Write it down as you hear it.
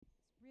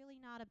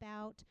not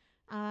about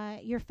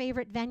your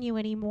favorite venue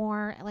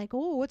anymore. Like,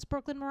 oh, what's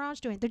Brooklyn Mirage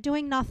doing? They're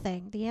doing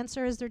nothing. The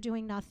answer is they're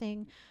doing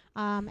nothing.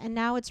 And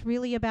now it's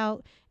really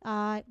about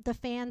the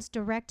fans'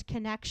 direct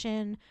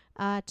connection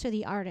to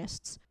the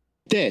artists.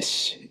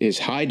 This is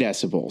High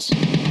Decibels.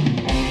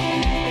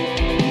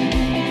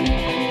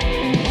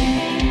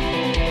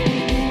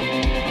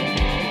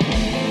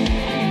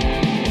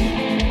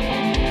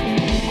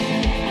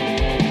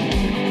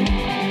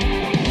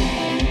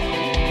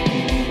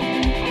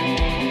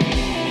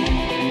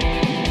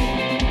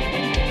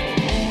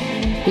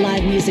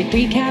 Live music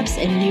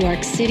recaps in New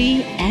York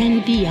City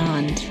and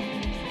beyond.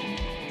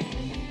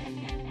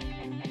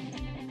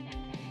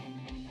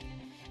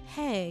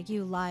 Hey,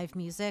 you live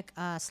music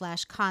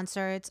slash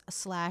concerts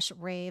slash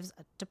raves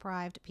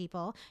deprived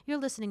people. You're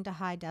listening to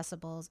High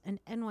Decibels, an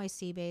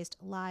NYC-based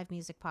live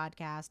music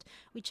podcast.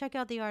 We check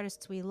out the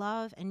artists we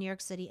love in New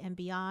York City and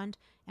beyond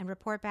and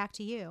report back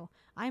to you.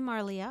 I'm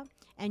Marlia,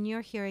 and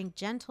you're hearing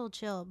Gentle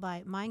Chill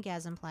by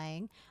Mindgasm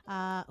playing,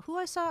 who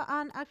I saw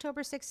on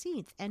October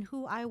 16th, and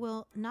who I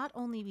will not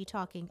only be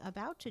talking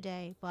about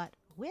today, but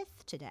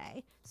with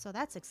today, so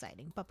that's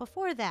exciting. But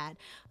before that,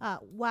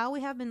 while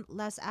we have been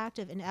less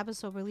active in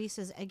episode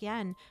releases,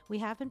 again, we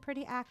have been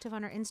pretty active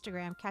on our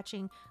Instagram,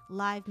 catching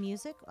live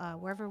music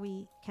wherever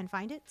we can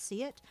find it,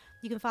 see it.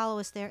 You can follow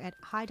us there at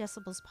High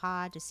Decibels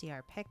Pod to see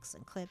our pics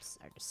and clips,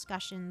 our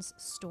discussions,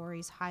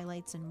 stories,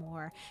 highlights, and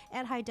more.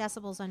 At High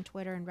Decibels on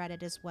Twitter and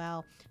Reddit as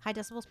well. High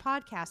Decibels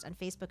Podcast on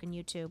Facebook and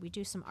YouTube. We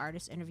do some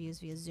artist interviews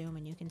via Zoom,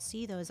 and you can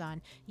see those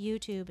on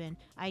YouTube and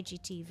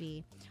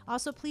IGTV.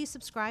 Also, please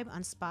subscribe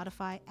on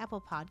Spotify,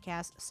 Apple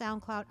Podcasts,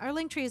 SoundCloud. Our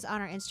link tree is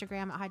on our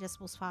Instagram at High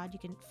Decibels Pod. You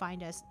can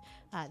find us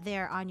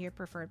there on your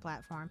preferred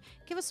platform.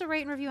 Give us a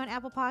rate and review on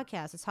Apple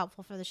Podcasts. It's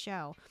helpful for the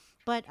show.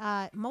 But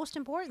most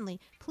importantly,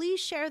 please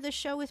share the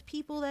show with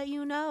people that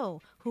you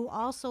know who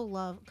also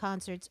love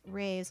concerts,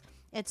 raves,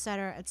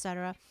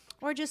 etc.,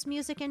 or just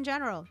music in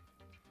general.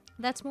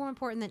 That's more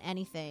important than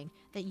anything,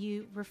 that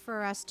you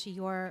refer us to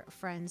your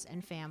friends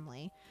and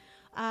family.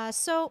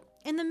 So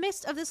in the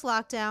midst of this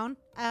lockdown,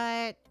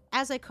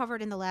 as I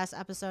covered in the last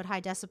episode,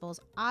 High Decibels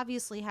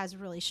obviously has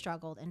really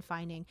struggled in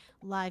finding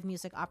live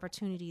music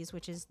opportunities,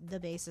 which is the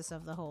basis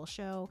of the whole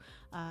show.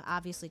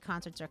 Obviously,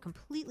 concerts are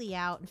completely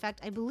out. In fact,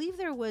 I believe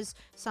there was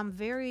some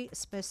very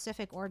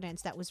specific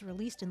ordinance that was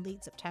released in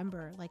late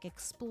September, like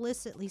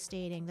explicitly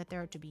stating that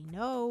there are to be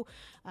no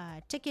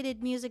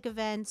ticketed music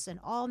events, and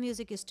all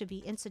music is to be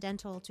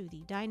incidental to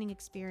the dining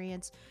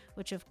experience,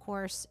 which of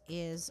course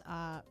is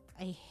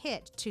a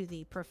hit to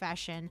the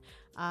profession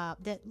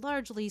that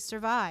largely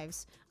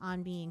survives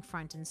on being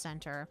front and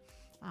center.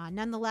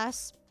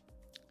 Nonetheless,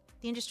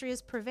 the industry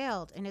has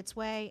prevailed in its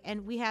way,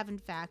 and we have in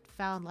fact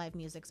found live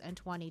musics in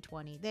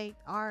 2020. They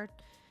are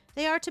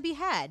to be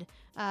had.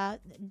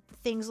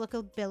 Things look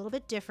a little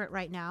bit different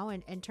right now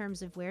in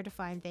terms of where to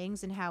find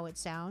things and how it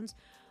sounds.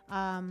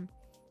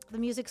 The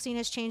music scene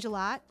has changed a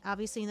lot,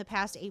 obviously, in the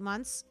past 8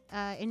 months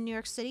in New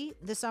York City.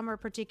 The summer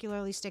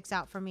particularly sticks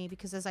out for me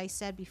because, as I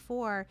said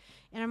before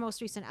in our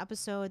most recent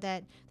episode,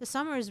 that the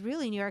summer is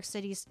really New York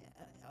City's,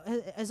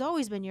 has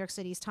always been New York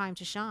City's time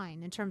to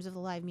shine in terms of the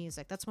live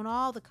music. That's when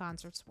all the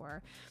concerts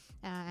were.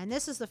 And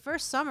this is the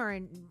first summer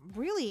in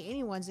really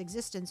anyone's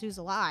existence who's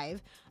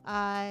alive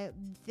where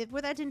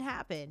that didn't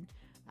happen.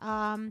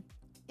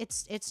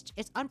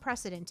 It's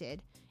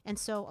unprecedented. And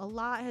so a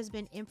lot has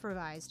been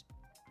improvised.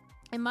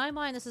 In my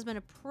mind, this has been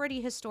a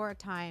pretty historic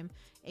time,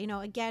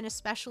 again,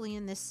 especially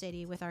in this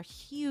city with our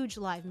huge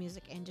live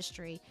music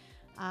industry.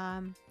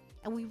 And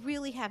we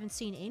really haven't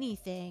seen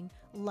anything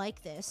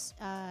like this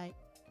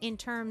in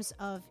terms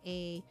of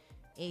a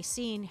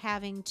scene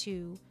having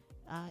to,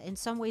 in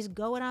some ways,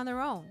 go it on their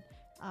own.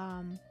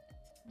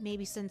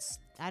 Maybe since,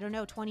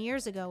 20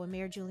 years ago when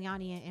Mayor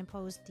Giuliani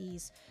imposed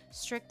these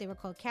strict, they were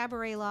called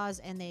cabaret laws,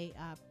 and they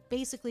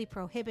basically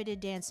prohibited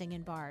dancing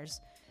in bars.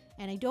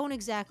 And I don't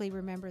exactly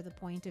remember the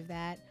point of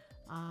that,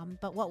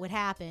 but what would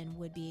happen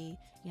would be,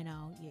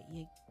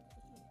 you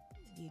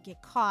get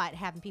caught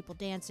having people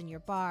dance in your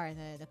bar,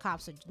 and the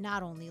cops would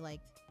not only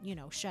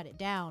shut it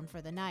down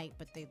for the night,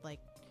 but they'd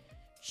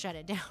shut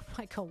it down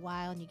a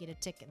while, and you get a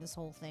ticket, this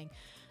whole thing.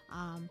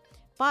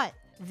 But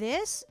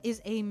this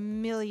is a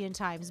million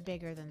times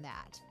bigger than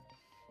that,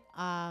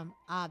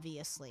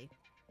 obviously.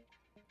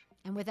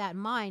 And with that in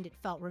mind, it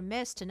felt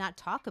remiss to not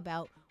talk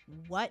about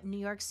what New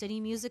York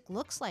City music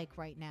looks like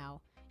right now,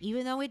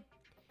 even though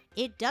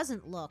it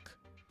doesn't look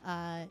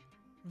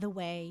the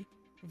way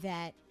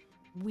that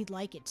we'd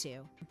like it to.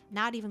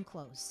 Not even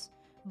close.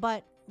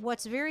 But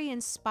what's very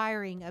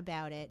inspiring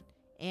about it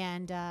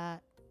and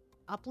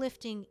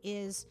uplifting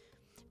is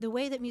the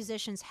way that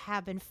musicians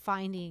have been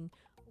finding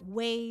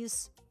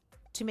ways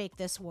to make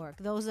this work.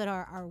 Those that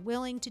are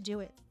willing to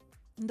do it,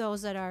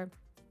 those that are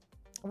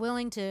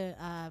willing to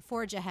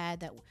forge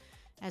ahead, that,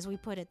 as we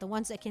put it, the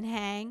ones that can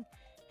hang,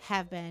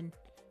 have been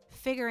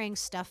figuring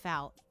stuff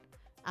out.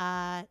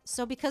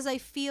 So because I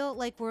feel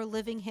like we're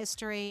living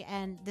history,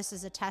 and this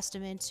is a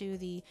testament to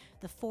the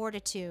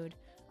fortitude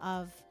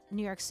of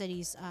New York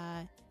City's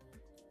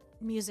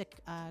music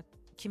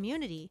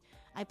community,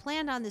 I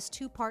planned on this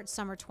 2-part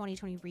summer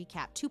 2020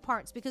 recap, 2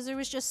 parts, because there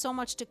was just so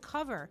much to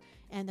cover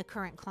in the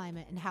current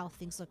climate and how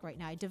things look right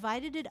now. I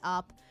divided it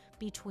up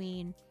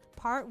between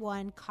part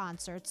 1,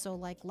 concerts, so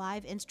like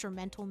live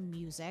instrumental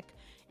music,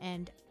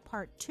 and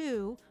part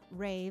 2,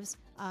 raves,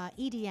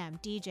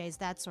 EDM, DJs,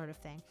 that sort of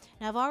thing.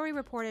 Now, I've already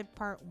reported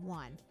part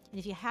 1. And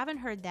if you haven't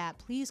heard that,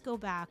 please go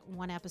back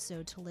one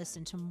episode to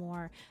listen to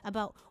more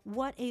about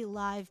what a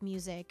live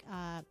music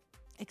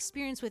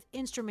experience with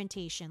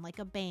instrumentation, like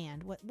a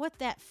band, what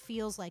that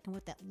feels like and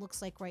what that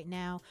looks like right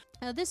now.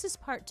 Now, this is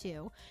part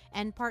 2,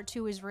 and part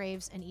 2 is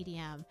raves and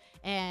EDM.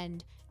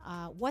 And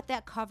what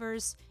that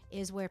covers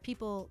is where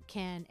people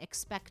can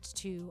expect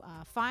to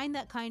find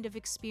that kind of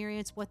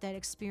experience, what that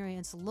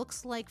experience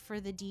looks like for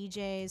the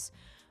DJs,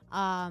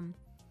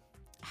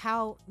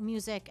 how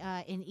music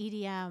in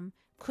EDM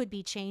could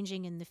be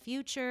changing in the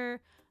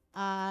future.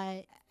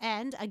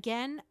 And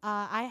again,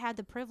 I had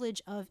the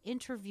privilege of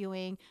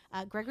interviewing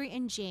Gregory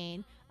and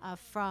Jane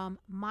from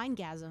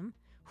Mindgasm,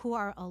 who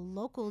are a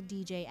local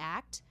DJ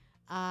act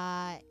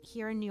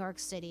here in New York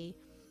City.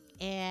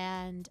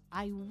 And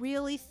I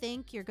really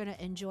think you're going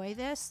to enjoy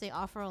this. They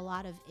offer a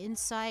lot of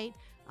insight.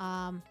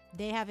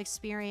 They have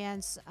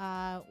experience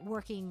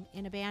working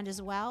in a band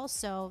as well,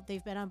 so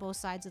they've been on both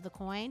sides of the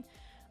coin.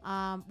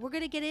 We're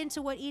going to get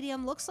into what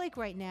EDM looks like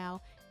right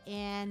now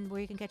and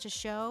where you can catch a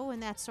show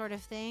and that sort of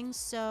thing.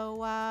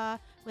 So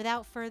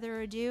without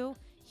further ado,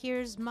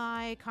 here's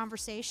my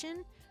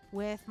conversation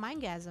with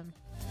Mindgasm.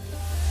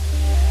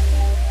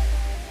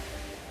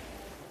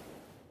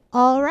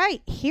 All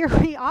right, here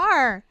we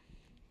are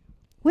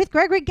with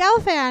Gregory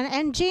Gelfand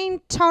and Jane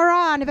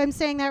Taran, if I'm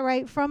saying that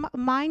right, from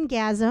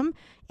Mindgasm,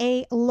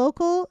 a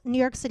local New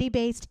York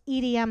City-based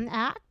EDM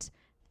act.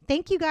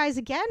 Thank you guys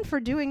again for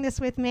doing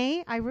this with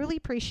me. I really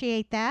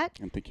appreciate that.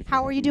 And thank you for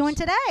How are you doing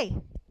today?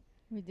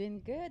 We're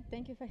doing good.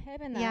 Thank you for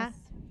having Yeah. us.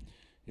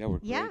 Yeah, we're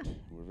Yeah. great.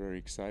 We're very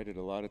excited.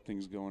 A lot of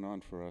things going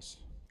on for us.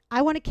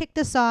 I want to kick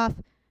this off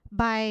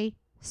by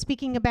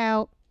speaking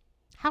about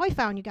how I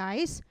found you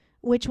guys,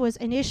 which was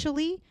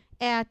initially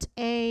at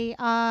a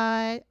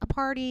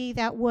party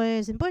that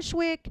was in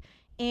Bushwick,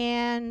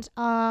 and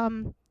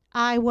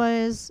I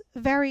was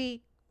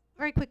very,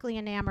 very quickly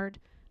enamored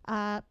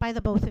by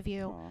the both of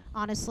you, Aw,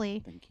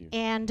 honestly. thank you.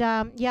 And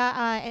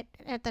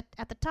at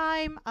the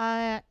time,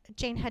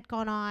 Jane had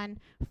gone on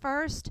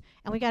first,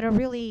 and we got a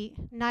really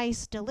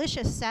nice,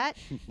 delicious set.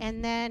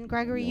 And then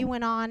Gregory, you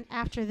went on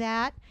after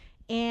that,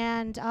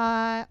 and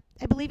I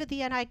believe at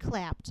the end I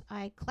clapped.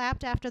 I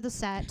clapped after the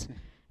set.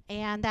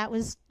 And that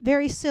was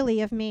very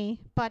silly of me,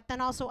 but then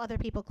also other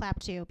people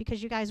clapped too,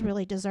 because you guys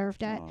really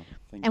deserved it. Aw,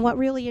 thank And you. what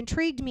really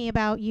intrigued me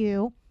about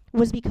you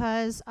was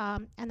because,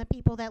 and the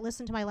people that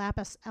listened to my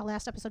last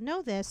episode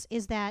know this,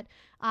 is that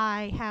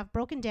I have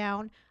broken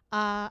down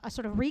a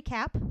sort of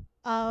recap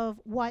of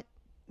what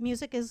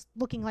music is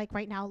looking like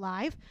right now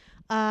live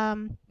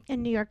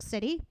in New York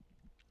City.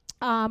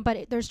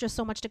 But there's just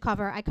so much to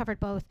cover. I covered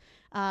both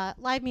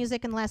live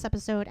music in the last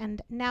episode,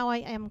 and now I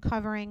am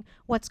covering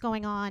what's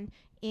going on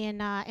in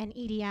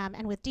EDM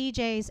and with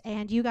DJs.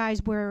 And you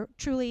guys were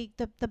truly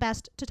the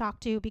best to talk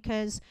to,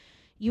 because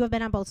you have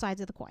been on both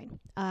sides of the coin.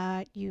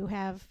 You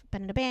have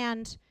been in a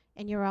band,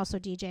 and you're also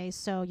DJs,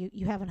 so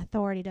you have an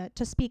authority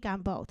to speak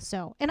on both.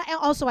 So, and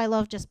I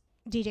love just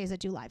DJs that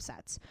do live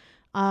sets.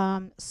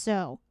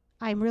 So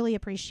I'm really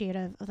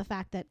appreciative of the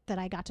fact that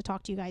I got to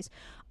talk to you guys.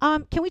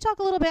 Can we talk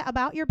a little bit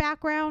about your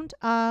background,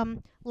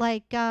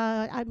 like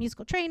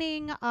musical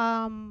training,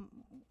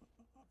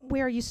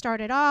 where you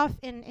started off,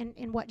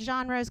 in what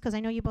genres? Because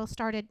I know you both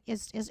started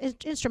as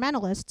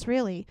instrumentalists,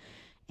 really,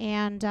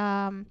 and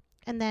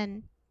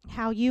then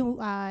how you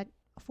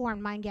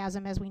formed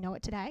Mindgasm as we know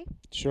it today.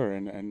 Sure,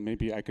 and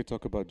maybe I could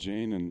talk about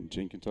Jane, and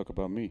Jane can talk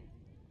about me.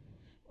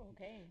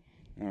 Okay.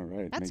 All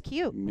right. That's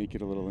cute. Make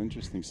it a little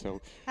interesting.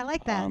 So, I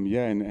like that.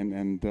 yeah,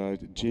 and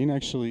Jane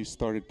actually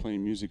started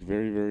playing music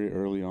very, very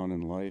early on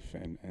in life,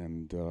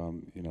 and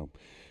you know,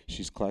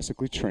 she's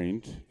classically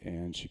trained,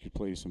 and she could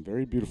play some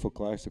very beautiful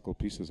classical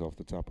pieces off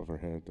the top of her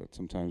head that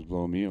sometimes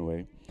blow me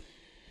away.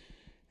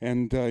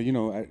 And you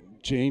know,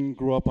 Jane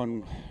grew up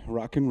on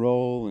rock and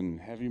roll and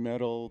heavy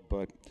metal,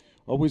 but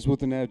always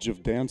with an edge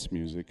of dance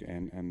music.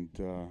 And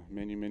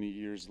many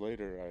years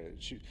later,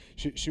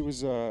 she was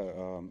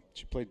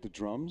she played the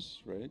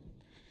drums, right?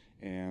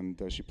 And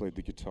she played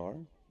the guitar,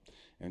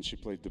 and she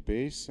played the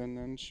bass, and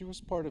then she was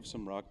part of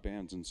some rock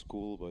bands in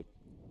school, but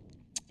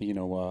you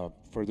know,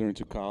 further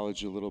into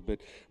college a little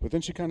bit. But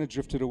then she kind of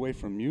drifted away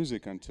from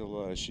music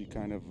until she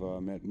kind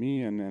of met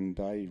me, and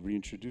I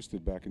reintroduced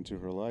it back into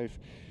her life.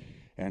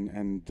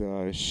 And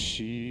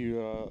she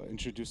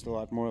introduced a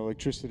lot more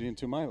electricity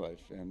into my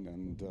life,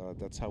 and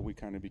that's how we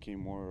kind of became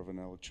more of an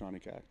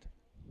electronic act.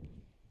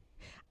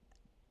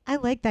 I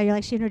like that. You're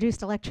like, she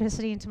introduced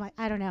electricity into my,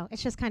 I don't know.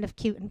 It's just kind of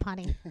cute and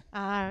punny.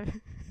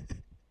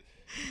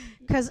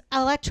 Because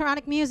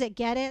electronic music,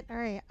 get it? All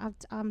right,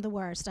 I'm the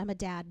worst. I'm a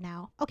dad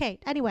now. Okay,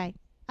 anyway,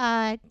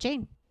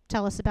 Jane,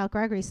 tell us about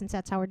Gregory, since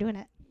that's how we're doing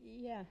it.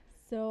 Yeah.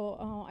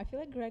 So I feel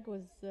like Greg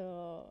was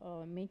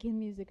making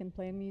music and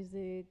playing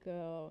music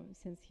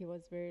since he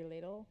was very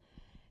little,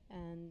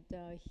 and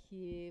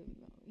he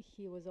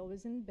was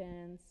always in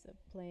bands,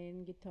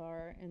 playing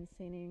guitar and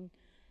singing.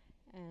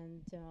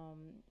 And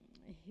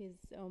his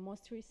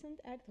most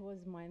recent act was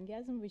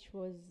Mindgasm, which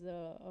was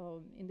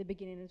in the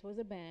beginning it was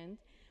a band.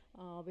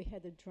 We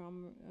had a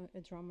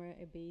drummer,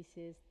 a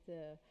bassist,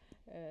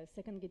 a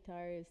second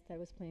guitarist. I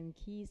was playing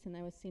keys and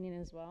I was singing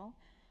as well.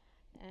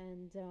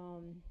 And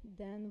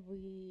then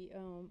we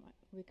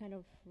kind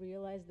of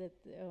realized that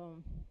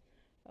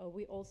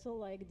we also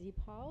like deep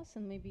house,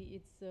 and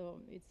maybe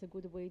it's a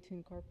good way to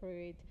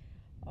incorporate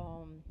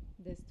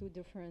these two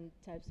different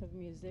types of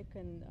music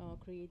and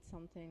create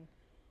something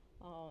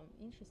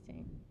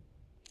interesting.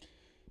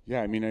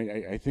 Yeah, I mean,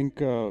 I think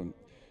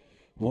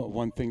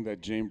one thing that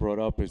Jane brought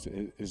up is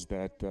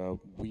that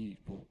we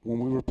when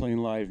we were playing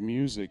live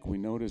music, we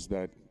noticed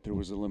that there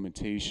was a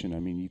limitation. I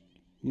mean,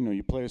 you know,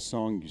 you play a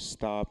song, you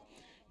stop,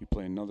 you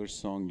play another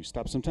song, you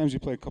stop. Sometimes you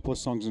play a couple of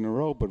songs in a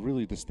row, but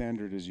really the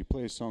standard is you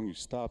play a song, you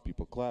stop,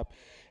 people clap,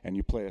 and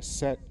you play a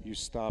set, you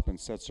stop, and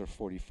sets are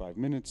 45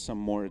 minutes. Some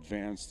more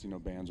advanced, you know,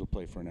 bands will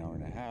play for an hour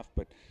and a half,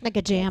 but Like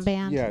a jam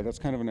band. yeah, that's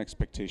kind of an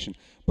expectation.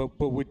 But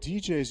with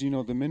DJs, you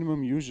know, the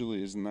minimum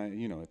usually is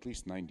you know, at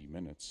least 90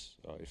 minutes,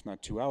 if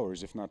not 2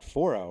 hours, if not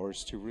 4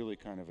 hours, to really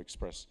kind of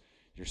express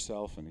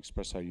yourself and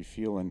express how you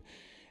feel.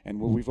 And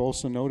what we've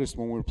also noticed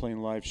when we're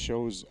playing live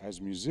shows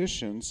as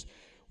musicians,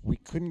 we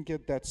couldn't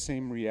get that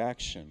same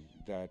reaction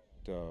that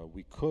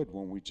we could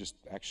when we just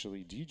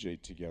actually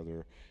DJ'd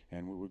together,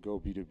 and we would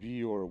go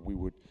B2B, or we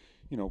would,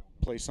 you know,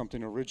 play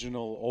something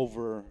original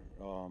over,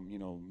 you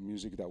know,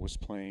 music that was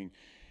playing.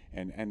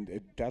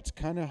 And that's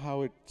kind of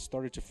how it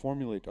started to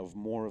formulate of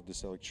more of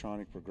this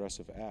electronic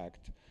progressive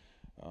act,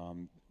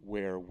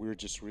 where we're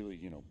just really,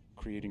 you know,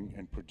 creating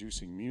and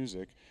producing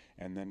music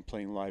and then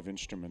playing live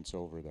instruments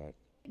over that.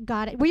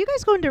 Got it. Were you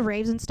guys going to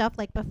raves and stuff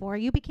like before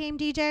you became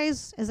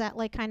DJs? Is that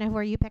like kind of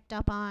where you picked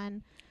up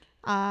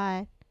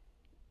uh,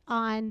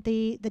 on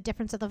the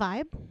difference of the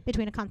vibe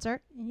between a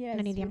concert Yes,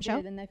 and an we EDM show?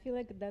 did, and I feel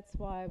like that's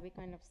why we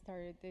kind of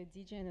started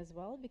DJing as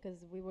well,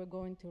 because we were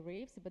going to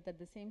raves, but at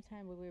the same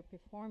time we were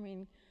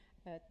performing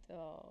at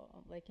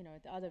like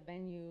at other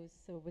venues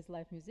with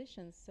live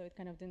musicians. So it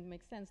kind of didn't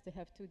make sense to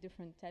have two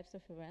different types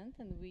of event,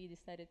 and we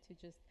decided to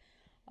just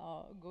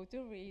go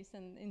to raves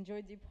and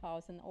enjoy deep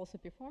house and also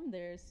perform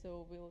there.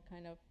 So we'll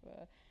kind of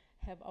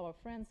have our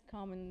friends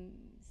come and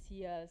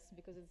see us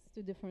because it's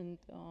two different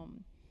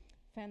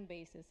fan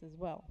bases as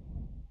well.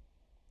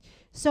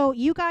 So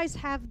you guys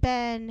have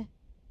been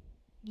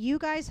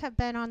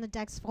on the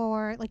decks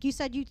for, like you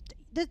said, you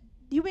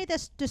made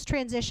this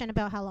transition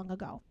about how long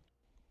ago?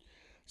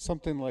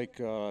 Something like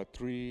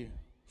 3,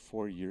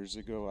 4 years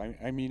ago.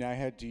 I mean, I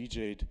had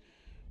DJ'd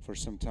for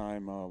some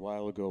time a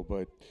while ago,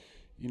 but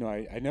you know,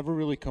 I never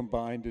really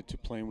combined it to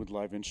playing with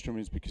live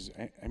instruments because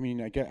I mean,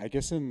 I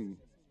guess in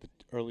the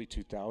early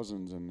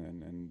 2000s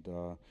and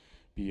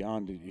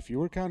beyond, if you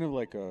were kind of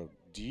like a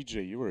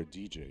DJ, you were a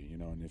DJ, you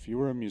know, and if you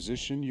were a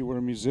musician, you were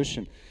a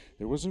musician.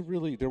 There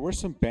were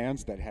some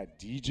bands that had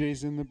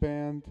DJs in the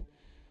band,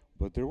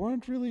 but there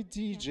weren't really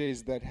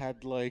DJs that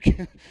had like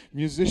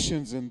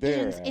musicians in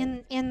there,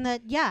 In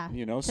the, yeah,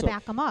 you know. to So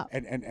back them up.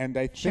 and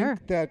I Sure.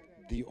 think that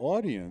the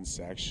audience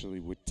actually,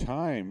 with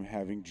time,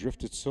 having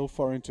drifted so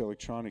far into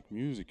electronic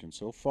music and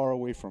so far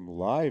away from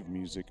live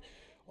music,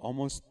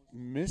 almost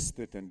missed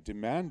it and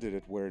demanded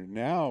it. Where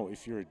now,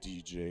 if you're a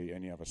DJ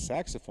and you have a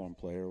saxophone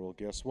player, well,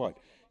 guess what?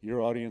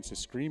 Your audience is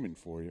screaming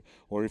for you.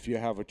 Or if you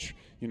have a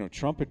you know,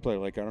 trumpet player,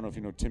 like I don't know if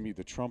you know Timmy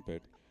the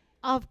Trumpet.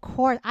 Of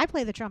course, I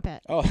play the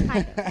trumpet. Oh,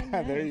 Kind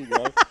of. there you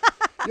go.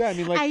 Yeah, I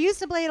mean, I like, used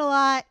to play it a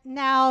lot.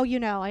 Now,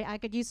 I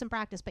could use some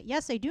practice. But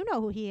yes, I do know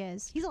who he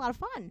is. He's a lot of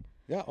fun.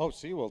 yeah. Oh,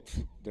 see, well,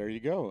 there you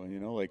go. You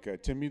know, like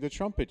Timmy the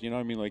Trumpet. You know,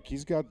 I mean, like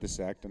he's got this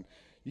act, and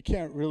you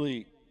can't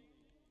really,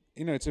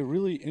 you know, it's a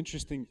really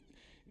interesting,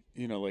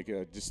 you know, like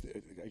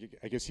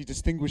I guess he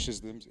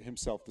distinguishes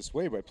himself this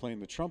way by playing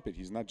the trumpet.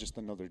 He's not just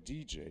another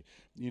DJ.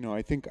 You know,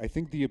 I think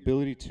the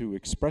ability to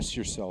express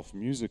yourself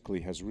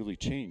musically has really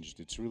changed.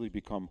 It's really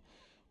become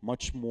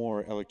much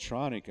more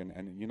electronic,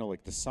 and you know,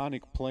 like the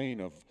sonic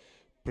plane of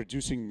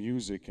producing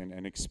music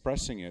and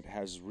expressing it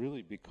has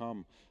really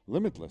become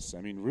limitless.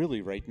 I mean,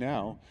 really, right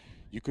now,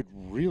 you could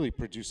really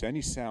produce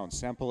any sound,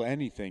 sample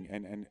anything,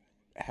 and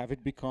have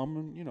it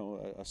become, you know,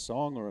 a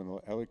song or an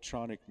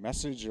electronic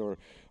message or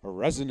a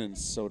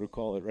resonance, so to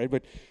call it, right?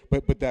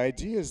 But the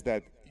idea is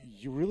that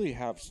you really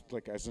have,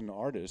 like, as an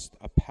artist,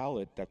 a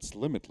palette that's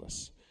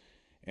limitless.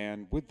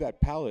 And with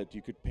that palette,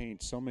 you could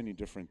paint so many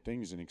different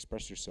things and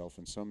express yourself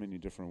in so many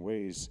different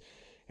ways.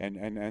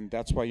 And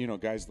that's why, you know,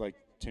 guys like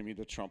Timmy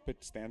the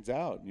Trumpet stands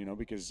out, you know,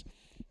 because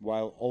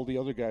while all the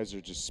other guys are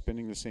just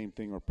spinning the same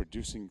thing or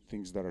producing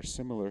things that are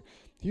similar,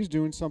 he's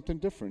doing something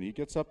different. He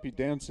gets up, he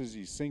dances,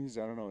 he sings,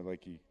 I don't know,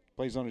 like he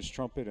plays on his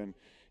trumpet, and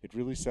it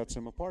really sets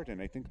him apart.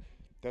 And I think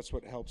that's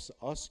what helps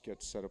us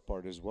get set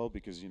apart as well,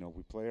 because, you know,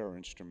 we play our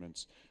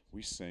instruments,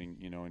 we sing,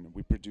 you know, and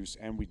we produce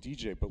and we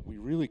DJ, but we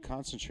really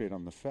concentrate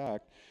on the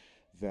fact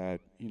that,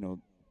 you know,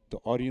 the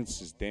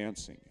audience is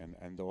dancing,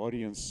 and the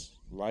audience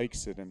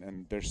likes it,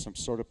 and there's some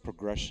sort of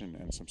progression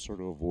and some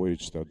sort of a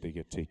voyage that they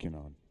get taken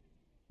on.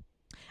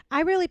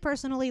 I really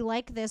personally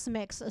like this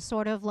mix,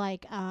 sort of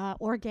like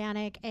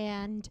organic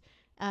and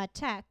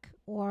tech,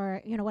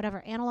 or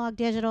whatever, analog,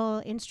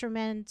 digital,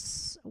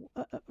 instruments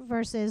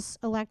versus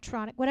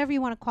electronic, whatever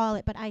you want to call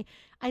it. But I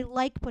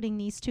like putting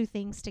these two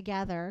things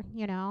together.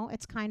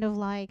 It's kind of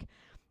like,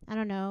 I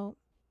don't know,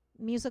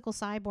 musical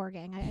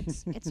cyborging.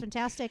 It's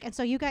fantastic. And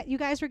so you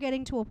guys were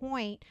getting to a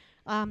point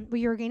where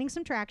you were gaining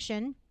some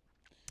traction,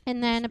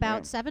 and then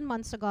about 7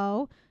 months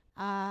ago,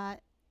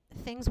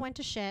 things went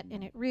to shit,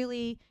 and it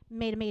really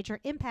made a major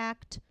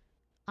impact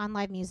on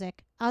live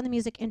music, on the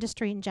music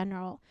industry in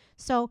general.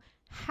 So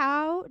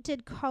how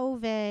did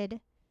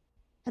COVID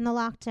and the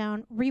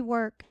lockdown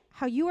rework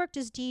how you worked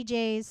as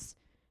DJs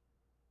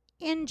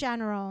in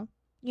general?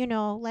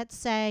 Let's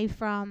say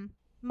from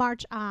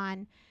March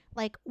on,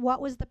 like,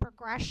 what was the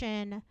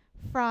progression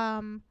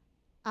from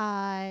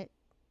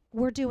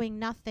we're doing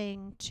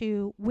nothing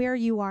to where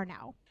you are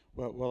now?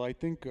 Well, I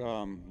think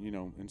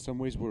in some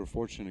ways we were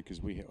fortunate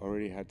because we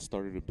already had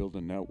started to build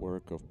a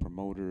network of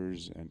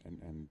promoters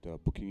and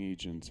booking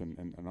agents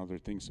and other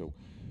things. So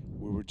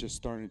we were just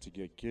starting to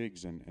get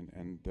gigs,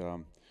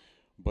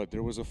 but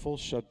there was a full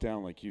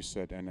shutdown, like you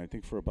said, and I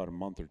think for about a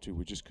month or two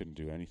we just couldn't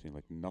do anything.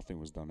 Like, nothing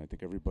was done. I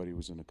think everybody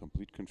was in a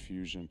complete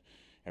confusion.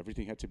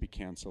 Everything had to be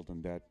canceled,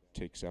 and that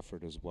takes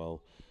effort as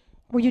well.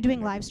 Were you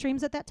doing live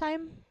streams at that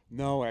time?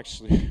 No,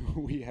 actually,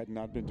 we had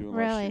not been doing live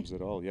Really? streams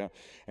at all. Yeah,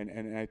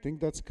 and I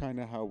think that's kind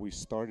of how we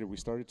started. We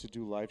started to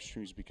do live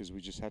streams because we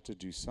just had to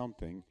do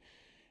something,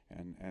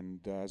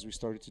 and as we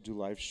started to do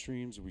live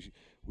streams,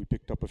 we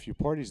picked up a few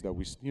parties that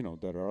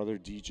that are other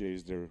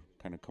DJs. They're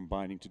kind of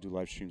combining to do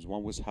live streams.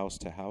 One was House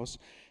to House,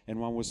 and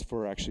one was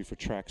for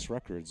Trax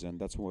Records, and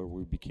that's where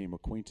we became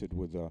acquainted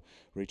with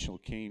Rachel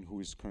Kane, who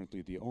is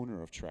currently the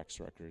owner of Trax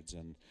Records.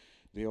 And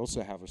they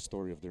also have a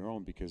story of their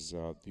own because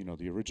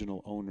the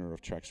original owner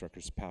of Trax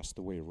Records passed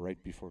away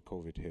right before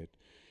COVID hit,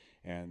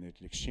 and it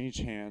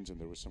exchanged hands, and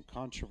there was some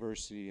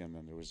controversy, and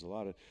then there was a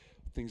lot of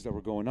things that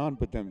were going on.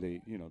 But then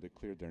they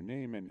cleared their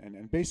name,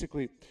 and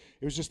basically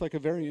it was just like a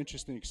very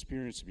interesting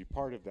experience to be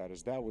part of that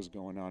as that was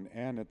going on,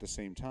 and at the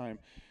same time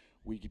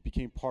we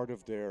became part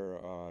of their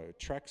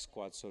track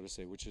squad, so to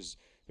say, which is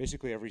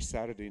basically every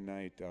Saturday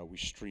night we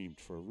streamed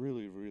for a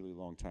really, really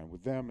long time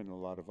with them and a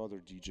lot of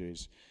other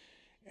DJs.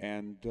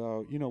 And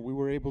we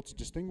were able to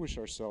distinguish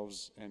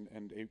ourselves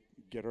and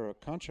get a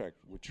contract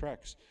with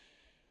Trax,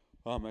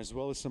 as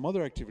well as some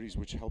other activities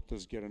which helped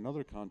us get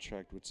another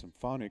contract with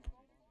Symphonic.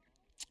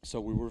 So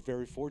we were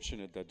very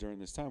fortunate that during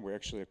this time we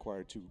actually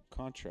acquired 2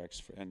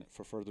 contracts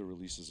for further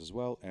releases as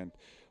well. And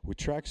with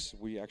Trax,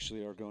 we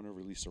actually are going to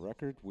release a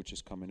record which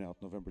is coming out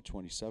November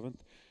 27th.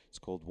 It's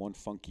called One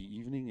Funky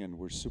Evening, and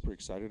we're super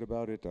excited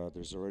about it.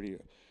 There's already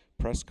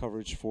press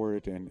coverage for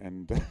it,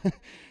 and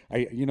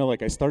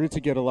I started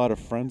to get a lot of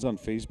friends on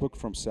Facebook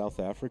from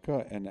South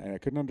Africa, and I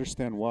couldn't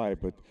understand why,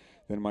 but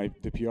then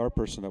the PR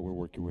person that we're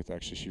working with,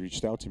 actually, she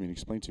reached out to me and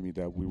explained to me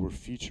that we were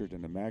featured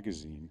in a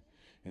magazine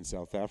in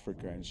South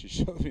Africa, and she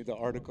showed me the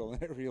article,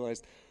 and I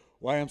realized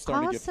why I'm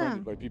starting to get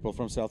friended by people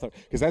from South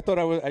Africa, because I thought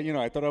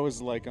I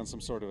was like on some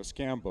sort of a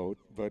scam boat,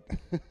 but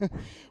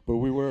but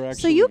we were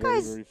actually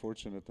very, very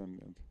fortunate.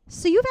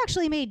 So you've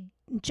actually made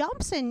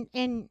jumps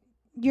in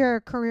your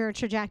career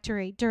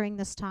trajectory during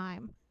this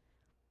time.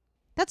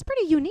 That's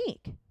pretty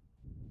unique.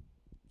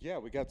 Yeah,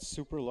 we got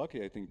super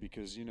lucky, I think,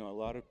 because a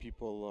lot of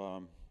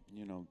people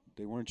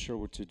they weren't sure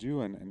what to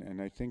do,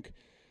 and I think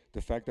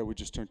the fact that we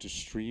just turned to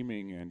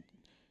streaming and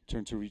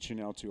turned to reaching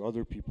out to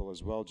other people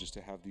as well, just to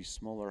have these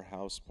smaller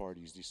house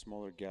parties, these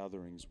smaller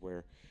gatherings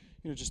where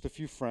just a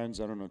few friends,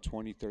 I don't know,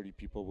 20, 30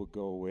 people would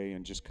go away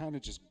and just kind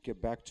of just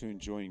get back to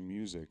enjoying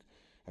music,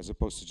 as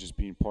opposed to just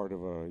being part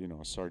of a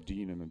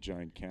sardine in a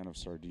giant can of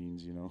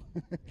sardines,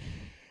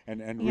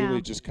 and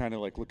really just kind of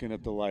like looking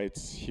at the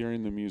lights,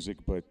 hearing the music,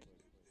 but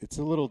it's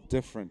a little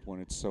different when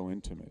it's so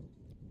intimate.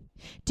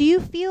 Do you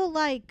feel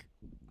like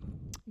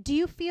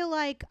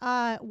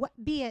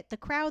be it the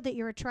crowd that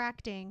you're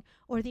attracting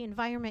or the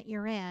environment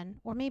you're in,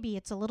 or maybe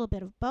it's a little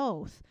bit of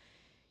both,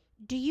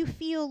 do you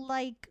feel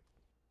like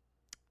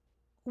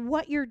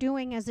what you're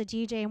doing as a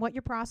DJ and what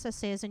your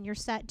process is and your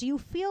set, do you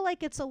feel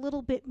like it's a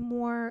little bit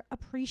more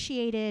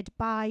appreciated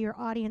by your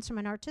audience from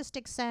an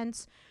artistic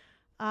sense,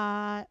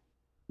 or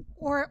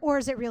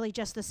is it really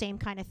just the same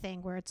kind of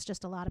thing where it's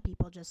just a lot of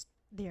people just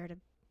there to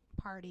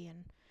party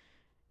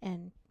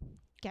and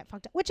get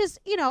fucked up, which is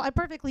a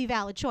perfectly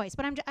valid choice,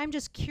 but I'm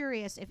just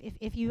curious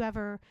if you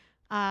ever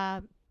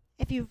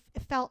if you've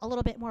felt a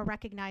little bit more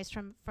recognized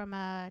from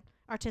a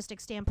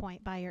artistic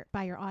standpoint by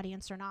your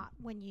audience or not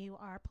when you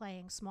are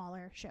playing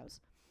smaller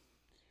shows.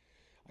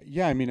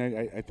 Yeah, I mean,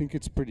 I think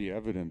it's pretty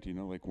evident,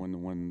 like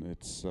when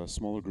it's a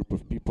smaller group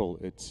of people,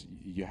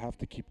 you have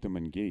to keep them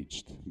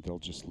engaged. They'll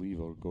just leave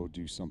or go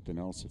do something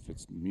else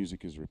if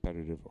music is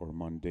repetitive or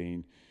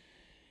mundane.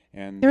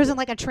 And There isn't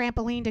like a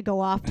trampoline to go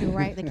off to,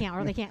 right? They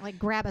can't like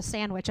grab a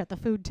sandwich at the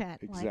food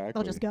tent. Exactly. Like,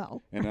 they'll just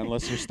go. And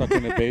unless you're stuck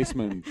in a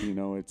basement,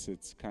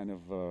 it's kind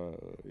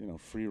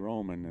of free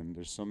roam, and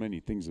there's so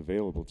many things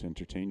available to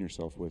entertain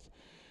yourself with.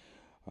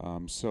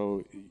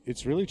 So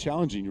it's really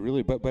challenging,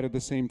 really. But at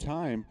the same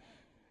time,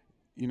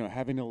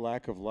 having a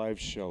lack of live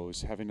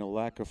shows, having a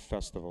lack of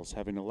festivals,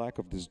 having a lack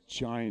of this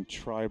giant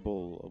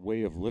tribal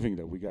way of living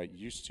that we got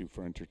used to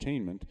for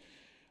entertainment,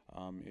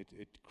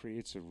 it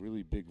creates a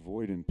really big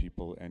void in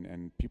people,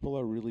 and people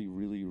are really,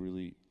 really,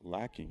 really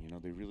lacking.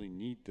 They really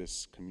need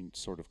this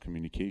sort of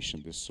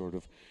communication, this sort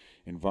of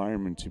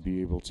environment to be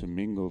able to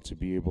mingle, to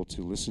be able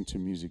to listen to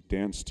music,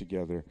 dance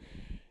together.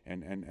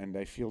 And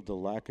I feel the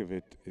lack of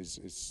it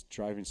is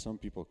driving some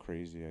people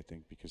crazy, I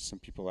think, because some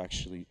people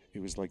actually,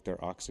 it was like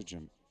their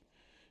oxygen.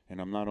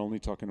 And I'm not only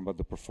talking about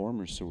the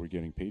performers who were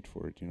getting paid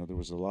for it. There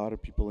was a lot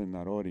of people in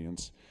that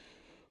audience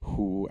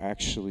who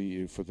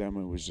actually, for them,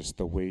 it was just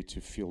a way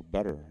to feel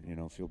better,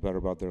 feel better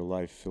about their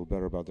life, feel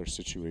better about their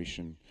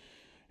situation,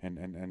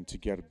 and to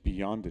get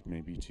beyond it,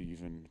 maybe to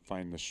even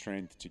find the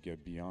strength to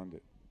get beyond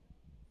it.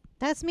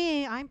 That's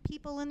me. I'm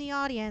people in the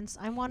audience.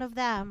 I'm one of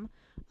them.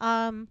 We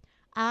love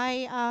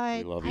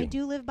you. I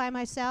do live by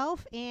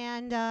myself,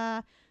 and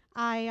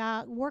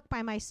I work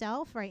by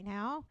myself right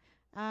now.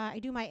 I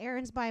do my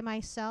errands by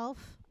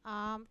myself.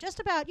 Just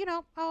about,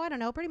 I don't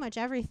know, pretty much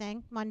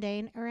everything,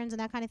 mundane errands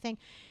and that kind of thing.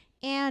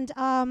 And,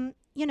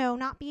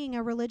 not being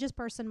a religious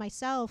person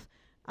myself,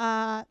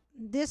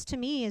 this to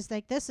me is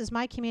like, this is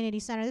my community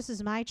center. This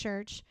is my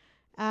church.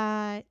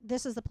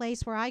 This is the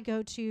place where I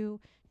go to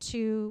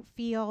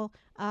feel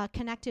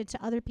connected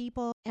to other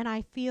people. And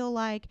I feel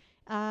like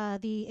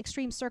the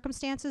extreme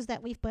circumstances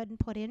that we've been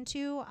put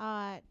into,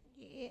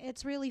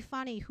 it's really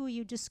funny who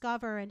you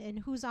discover and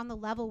who's on the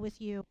level with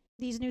you.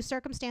 These new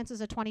circumstances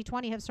of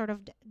 2020 have sort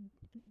of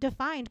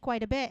defined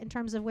quite a bit in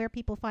terms of where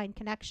people find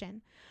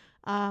connection,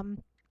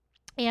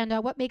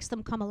 and what makes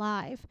them come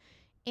alive.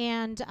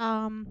 And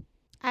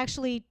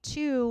actually,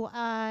 too,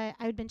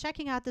 I've been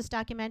checking out this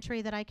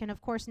documentary that I can, of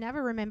course,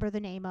 never remember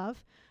the name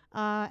of,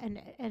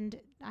 and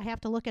I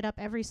have to look it up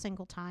every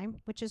single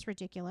time, which is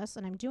ridiculous,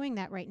 and I'm doing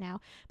that right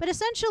now. But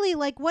essentially,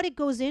 like, what it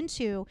goes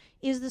into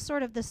is the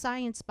sort of the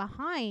science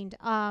behind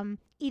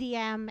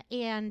EDM,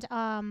 and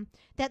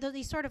that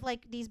these sort of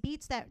like these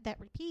beats that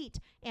repeat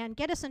and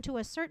get us into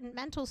a certain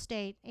mental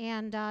state.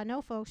 And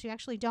no, folks, you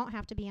actually don't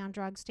have to be on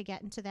drugs to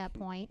get into that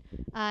point.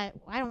 I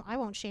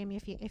won't shame you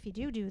if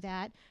you do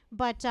that.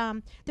 But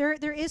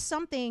there is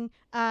something.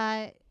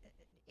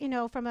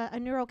 From a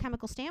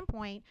neurochemical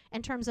standpoint,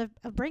 in terms of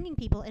bringing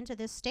people into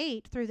this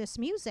state through this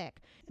music.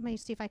 Let me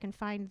see if I can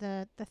find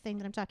the thing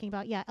that I'm talking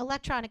about. Yeah,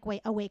 electronic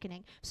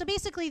awakening. So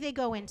basically they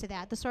go into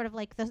that, the sort of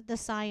like the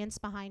science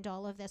behind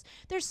all of this.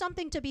 There's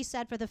something to be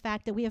said for the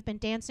fact that we have been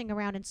dancing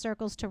around in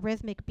circles to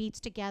rhythmic beats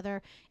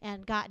together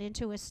and gotten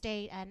into a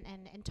state and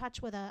in touch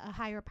with a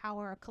higher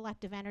power, a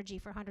collective energy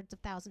for hundreds of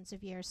thousands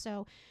of years.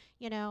 So,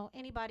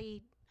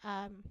 anybody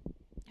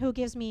who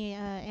gives me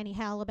any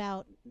hell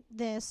about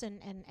this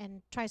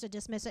and tries to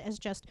dismiss it as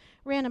just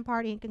random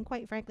partying can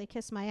quite frankly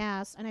kiss my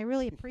ass. And I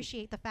really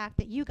appreciate the fact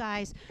that you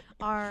guys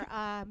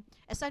are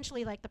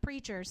essentially like the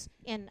preachers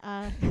in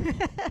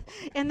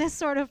in this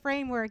sort of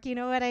framework. You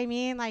know what I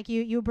mean? Like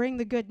you bring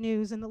the good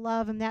news and the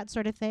love and that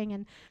sort of thing.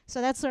 And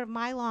so that's sort of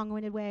my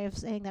long-winded way of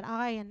saying that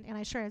and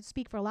I sure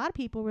speak for a lot of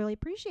people, really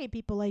appreciate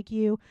people like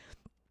you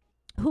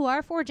who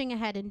are forging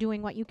ahead and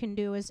doing what you can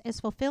do. As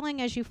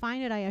fulfilling as you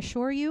find it, I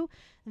assure you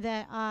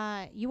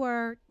that you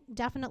are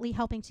definitely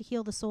helping to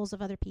heal the souls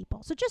of other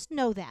people. So just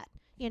know that,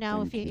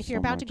 if you're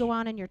about to go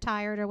on and you're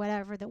tired or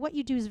whatever, that what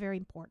you do is very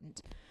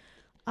important.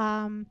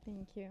 Thank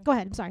you. Go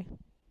ahead. I'm sorry.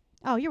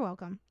 Oh, you're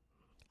welcome.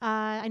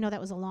 I know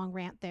that was a long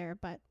rant there,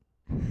 but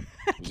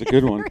it was a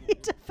good one. Very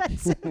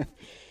defensive.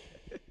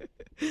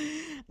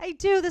 I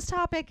do this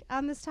topic.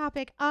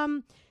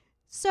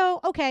 So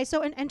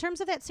in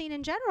terms of that scene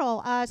in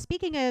general,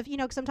 speaking of,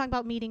 because I'm talking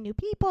about meeting new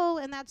people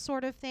and that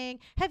sort of thing,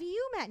 have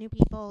you met new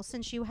people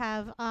since you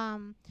have,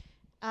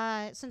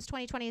 since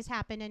 2020 has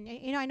happened?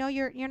 And, I know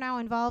you're now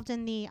involved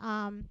in the,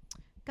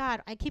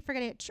 God, I keep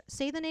forgetting it.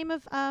 Say the name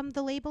of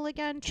the label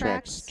again.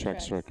 Trax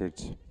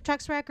Records.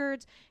 Trax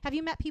Records. Have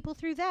you met people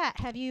through that?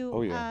 Have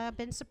you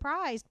been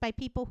surprised by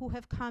people who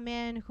have come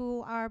in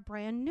who are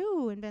brand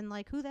new and been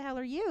like, who the hell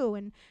are you?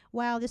 And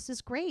wow, this is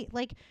great.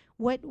 Like,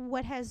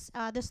 what has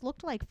this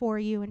looked like for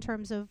you in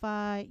terms of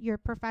your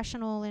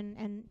professional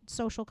and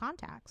social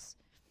contacts?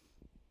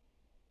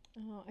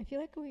 I feel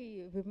like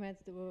we've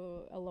met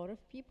a lot of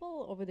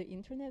people over the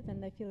internet,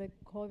 and I feel like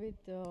COVID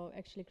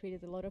actually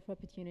created a lot of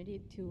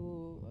opportunity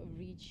to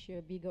reach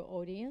a bigger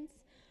audience,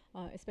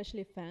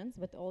 especially fans,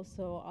 but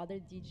also other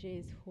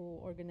DJs who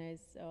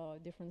organize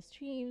different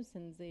streams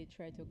and they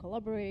try to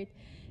collaborate.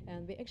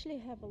 And we actually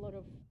have a lot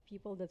of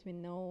people that we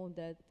know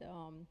that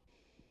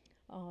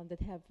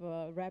have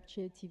a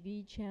Rapture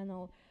TV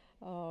channel.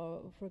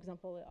 For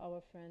example,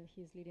 our friend,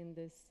 he's leading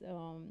this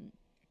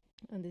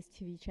on this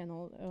TV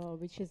channel,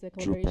 which is a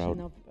collaboration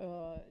of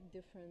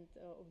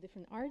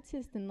different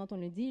artists, and not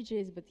only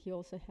DJs, but he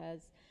also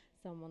has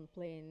someone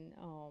playing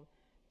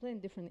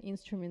different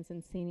instruments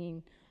and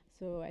singing.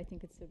 So I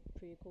think it's a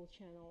pretty cool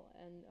channel,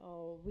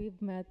 and we've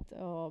met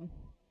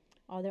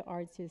other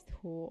artists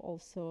who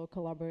also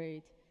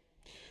collaborate.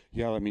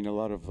 Yeah, I mean, a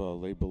lot of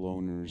label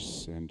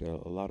owners and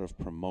a lot of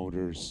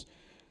promoters,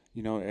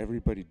 you know,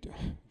 everybody,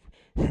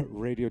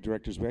 radio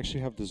directors. We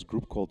actually have this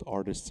group called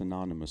Artists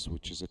Anonymous,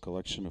 which is a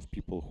collection of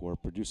people who are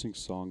producing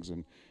songs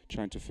and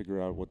trying to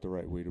figure out what the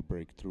right way to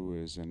break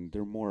through is. And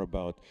they're more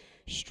about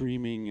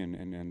streaming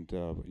and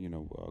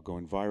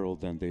going viral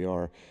than they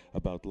are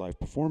about live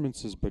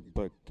performances.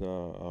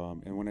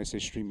 And when I say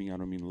streaming, I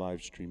don't mean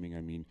live streaming.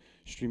 I mean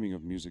streaming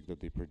of music that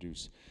they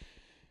produce.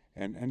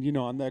 And you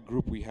know, on that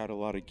group we had a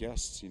lot of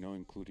guests, you know,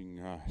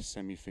 including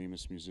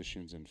semi-famous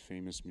musicians and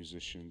famous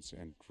musicians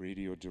and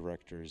radio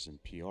directors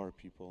and PR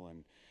people,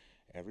 and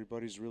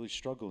everybody's really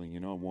struggling. You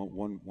know,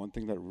 one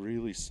thing that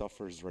really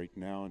suffers right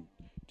now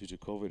due to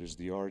COVID is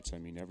the arts. I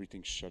mean,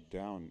 everything's shut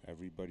down.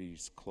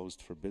 Everybody's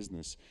closed for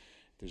business.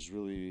 There's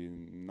really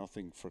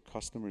nothing for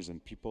customers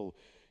and people.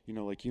 You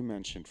know, like you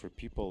mentioned, for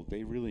people,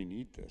 they really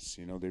need this.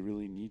 You know, they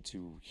really need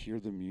to hear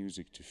the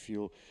music, to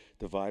feel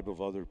the vibe of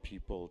other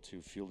people,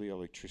 to feel the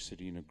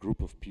electricity in a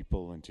group of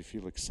people, and to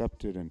feel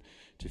accepted and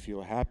to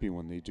feel happy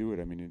when they do it.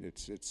 I mean,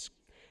 it's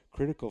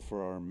critical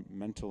for our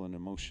mental and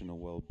emotional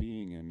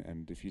well-being.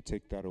 And if you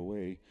take that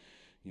away,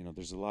 you know,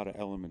 there's a lot of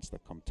elements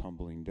that come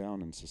tumbling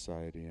down in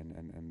society.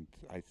 And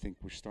I think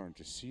we're starting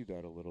to see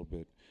that a little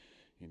bit.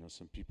 You know,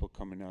 some people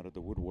coming out of the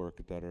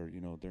woodwork that are,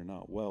 you know, they're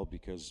not well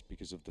because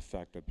of the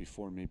fact that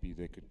before maybe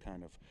they could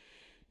kind of,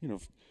 you know,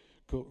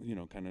 go, you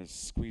know, kind of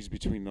squeeze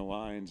between the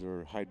lines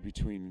or hide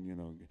between, you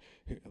know,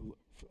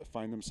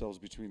 find themselves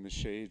between the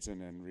shades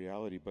and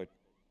reality. But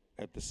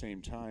at the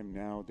same time,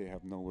 now they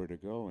have nowhere to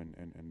go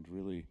and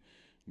really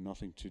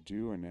nothing to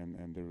do,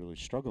 and they're really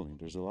struggling.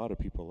 There's a lot of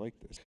people like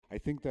this. I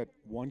think that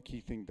one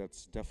key thing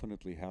that's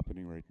definitely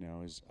happening right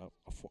now is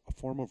a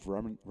form of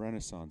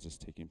renaissance is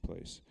taking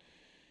place.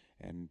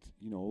 And,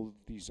 you know, all of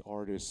these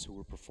artists who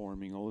are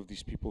performing, all of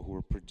these people who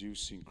are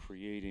producing,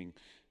 creating,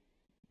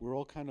 we're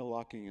all kind of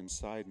locking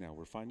inside now.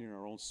 We're finding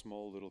our own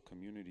small little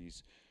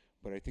communities.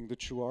 But I think the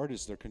true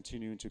artists, they're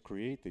continuing to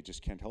create. They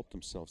just can't help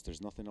themselves.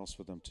 There's nothing else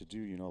for them to do.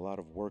 You know, a lot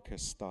of work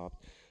has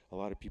stopped. A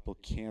lot of people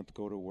can't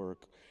go to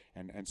work.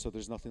 And so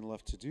there's nothing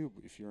left to do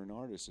if you're an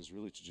artist, is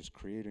really to just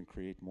create and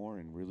create more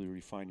and really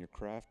refine your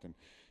craft and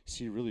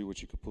see really what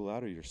you could pull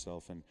out of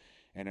yourself.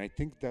 And I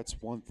think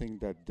that's one thing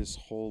that this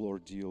whole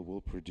ordeal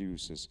will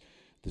produce, is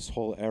this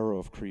whole era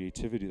of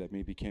creativity that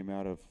maybe came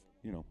out of,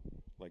 you know,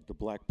 like the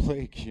Black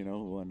Plague, you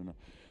know,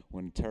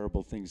 when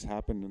terrible things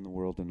happened in the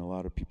world and a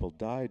lot of people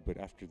died. But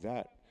after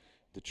that,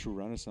 the true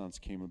Renaissance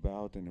came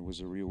about, and it was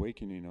a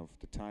reawakening of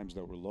the times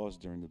that were lost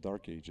during the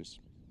Dark Ages.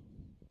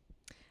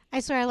 I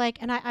swear, like,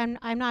 and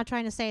I'm not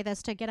trying to say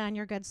this to get on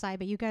your good side,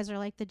 but you guys are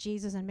like the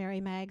Jesus and Mary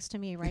Mags to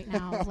me right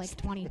now, of like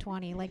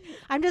 2020. Like,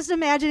 I'm just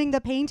imagining the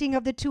painting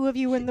of the two of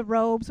you in the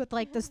robes with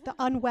like the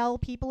unwell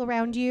people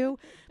around you,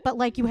 but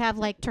like you have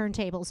like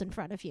turntables in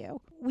front of you.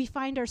 We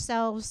find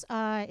ourselves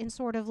in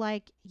sort of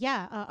like,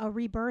 a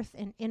rebirth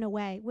in a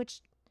way,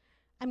 which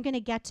I'm going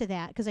to get to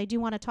that because I do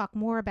want to talk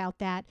more about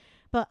that.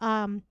 But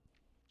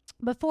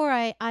before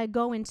I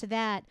go into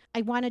that,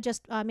 I want to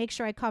just make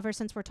sure I cover,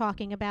 since we're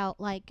talking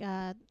about like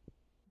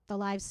the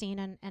live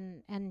scene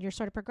and your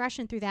sort of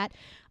progression through that.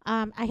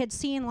 I had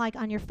seen, like,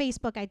 on your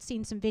Facebook, I'd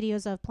seen some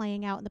videos of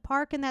playing out in the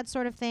park and that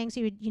sort of thing. So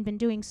you'd been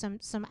doing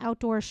some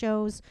outdoor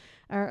shows,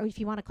 or if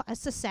you want to call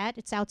it's a set,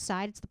 it's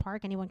outside, it's the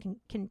park, anyone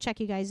can check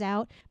you guys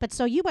out. But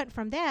so you went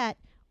from that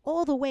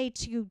all the way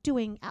to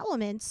doing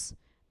Elements,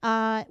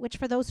 which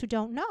for those who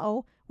don't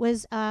know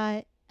was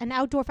an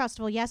outdoor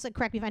festival. Yes,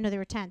 correct me if I know there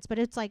were tents, but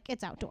it's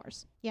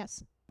outdoors.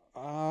 Yes.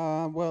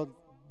 Well,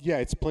 yeah,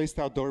 it's placed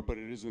outdoor, but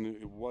it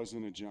was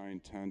in a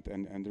giant tent,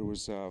 and there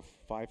was a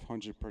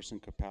 500-person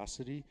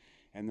capacity,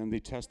 and then they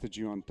tested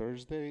you on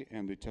Thursday,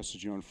 and they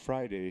tested you on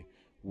Friday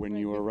when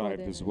you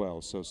arrived as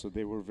well. So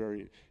they were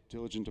very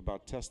diligent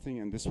about testing,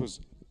 and this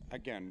was,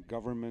 again,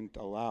 government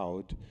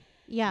allowed.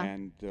 Yeah.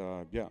 And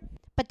yeah.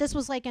 But this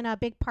was like in a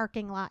big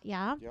parking lot,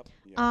 yeah? Yep.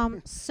 Yeah.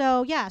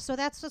 So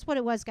that's just what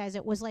it was, guys.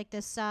 It was like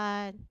this,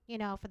 for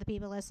the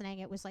people listening,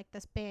 it was like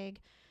this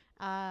big,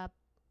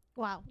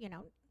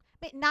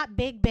 not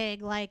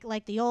big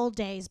like the old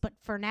days, but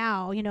for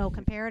now,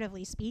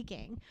 comparatively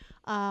speaking,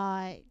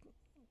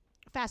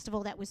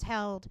 festival that was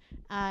held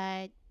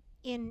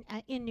in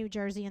New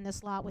Jersey in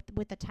this lot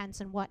with the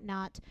tents and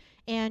whatnot.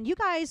 And you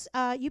guys,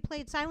 you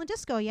played silent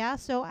disco, yeah?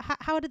 So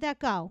how did that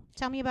go?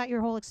 Tell me about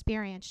your whole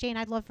experience. Shane,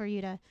 I'd love for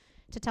you to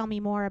tell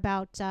me more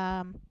about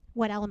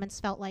what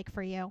Elements felt like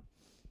for you.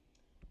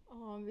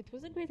 It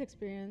was a great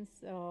experience.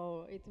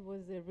 It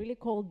was a really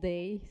cold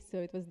day, so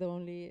it was the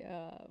only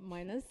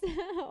minus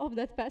of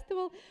that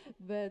festival.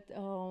 But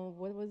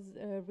what was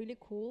really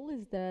cool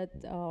is that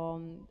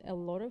a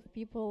lot of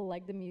people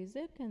liked the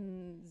music,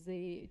 and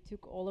they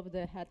took all of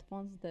the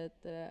headphones that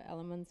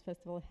Elements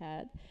Festival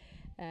had.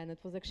 And it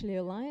was actually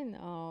a line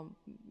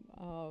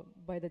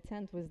by the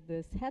tent with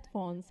these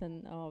headphones,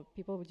 and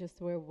people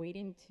just were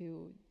waiting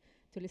to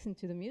to listen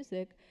to the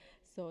music.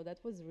 So that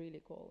was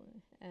really cool.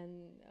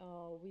 And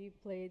we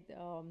played.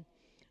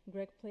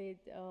 Greg played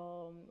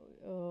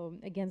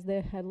against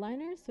the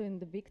headliners. So in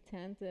the big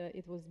tent,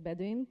 it was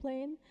Bedouin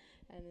playing,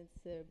 and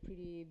it's a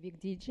pretty big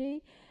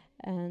DJ.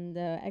 And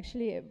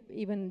actually,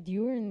 even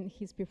during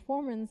his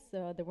performance,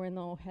 there were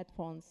no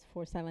headphones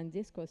for silent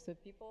disco. So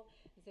people,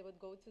 they would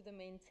go to the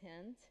main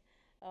tent,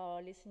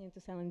 listening to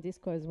silent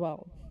disco as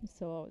well.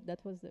 So that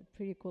was a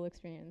pretty cool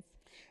experience.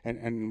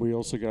 And we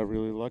also got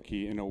really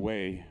lucky in a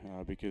way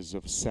because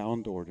of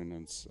sound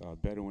ordinance.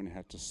 Bedouin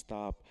had to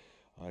stop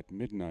at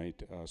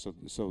midnight.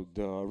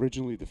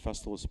 Originally the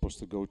festival was supposed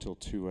to go till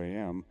 2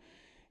 a.m.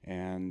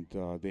 and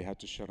they had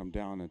to shut them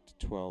down at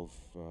 12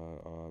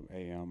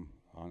 a.m.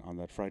 On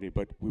that Friday.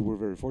 But we were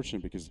very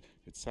fortunate because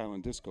it's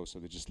silent disco, so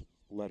they just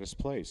let us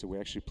play. So we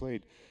actually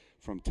played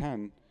from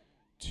 10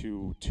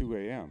 to 2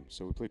 a.m.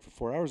 So we played for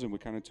 4 hours, and we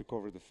kind of took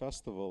over the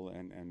festival,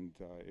 and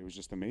it was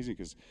just amazing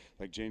because,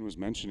 like Jane was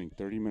mentioning,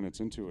 30 minutes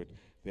into it,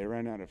 they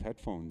ran out of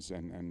headphones,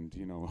 and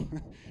you know,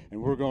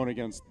 and we're going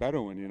against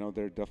Bedouin. You know,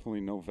 they're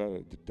definitely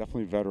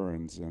definitely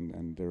veterans,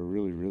 and they're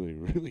really, really,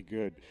 really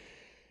good.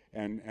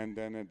 And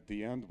then at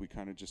the end, we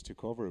kind of just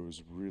took over. It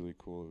was really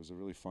cool. It was a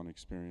really fun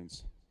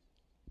experience.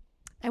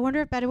 I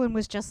wonder if Bedouin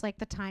was just like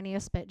the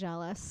tiniest bit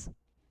jealous,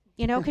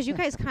 you know, because you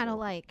guys kind of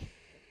like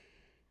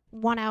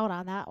won out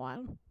on that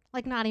one,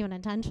 like not even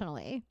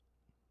intentionally,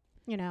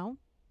 you know.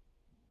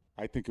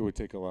 I think it would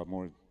take a lot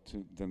more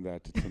than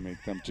that to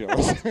make them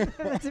jealous.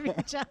 To be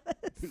jealous.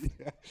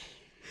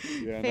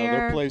 Yeah, Fair, no,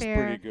 their play's fair.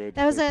 pretty good.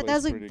 That was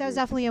Pretty good.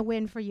 definitely a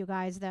win for you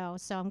guys, though.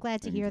 So I'm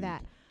glad to hear Indeed.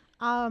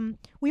 that.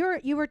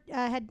 You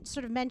had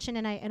sort of mentioned,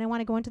 and I want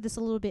to go into this a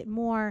little bit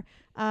more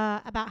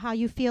about how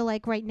you feel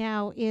like right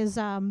now is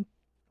a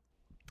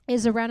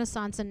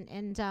renaissance,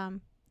 and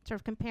sort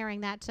of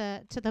comparing that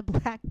to the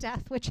Black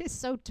Death, which is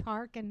so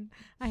dark, and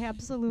I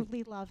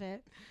absolutely love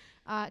it.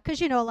 Because,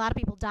 you know, a lot of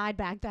people died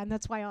back then.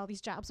 That's why all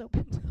these jobs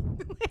opened.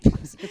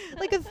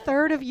 Like a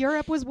third of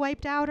Europe was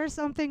wiped out or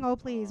something. Oh,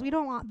 please. We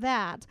don't want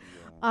that.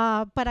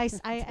 But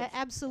I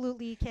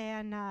absolutely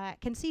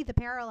can see the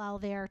parallel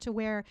there to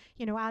where,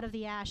 you know, out of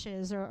the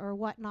ashes or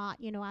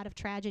whatnot, you know, out of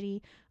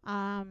tragedy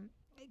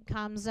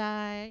comes,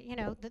 you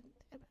know,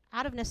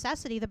 out of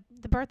necessity,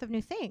 the birth of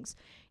new things.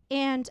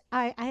 And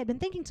I had been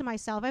thinking to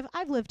myself,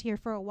 I've lived here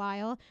for a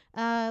while.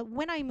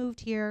 When I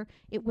moved here,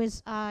 it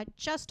was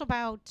just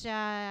about,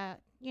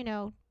 you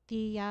know,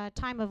 the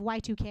time of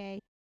Y2K.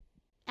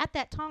 At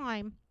that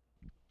time,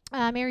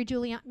 Mayor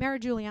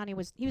Giuliani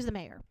was the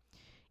mayor.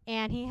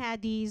 And he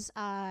had these,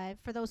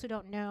 for those who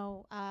don't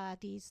know,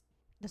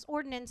 this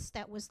ordinance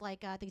that was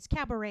like these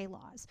cabaret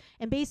laws.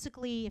 And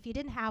basically, if you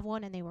didn't have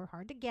one, and they were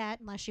hard to get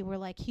unless you were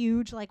like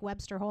huge, like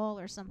Webster Hall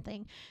or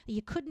something,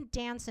 you couldn't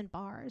dance in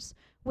bars,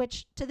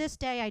 which to this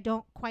day I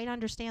don't quite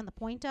understand the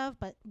point of.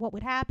 But what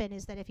would happen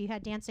is that if you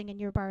had dancing in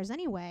your bars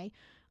anyway,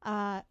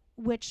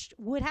 which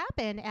would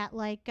happen at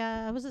like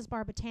was this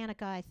Bar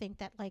Botanica, I think,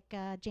 that like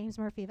James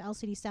Murphy of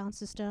LCD Sound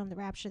System, the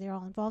Rapture, they're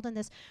all involved in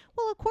this.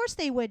 Well, of course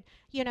they would,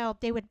 you know,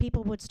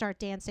 people would start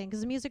dancing because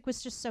the music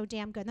was just so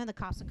damn good. And then the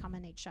cops would come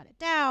and they'd shut it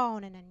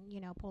down, and then,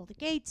 you know, pull the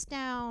gates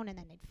down, and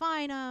then they'd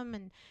fine them,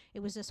 and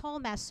it was this whole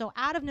mess. So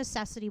out of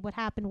necessity, what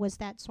happened was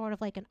that sort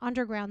of like an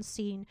underground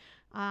scene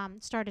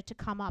started to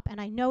come up, and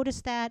I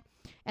noticed that,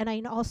 and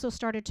I also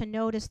started to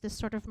notice this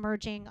sort of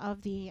merging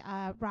of the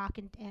rock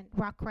and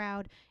rock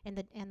crowd and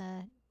the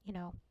you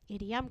know,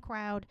 EDM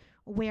crowd,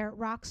 where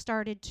rock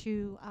started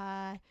to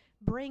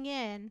bring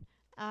in,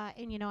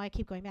 and you know, I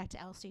keep going back to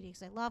LCD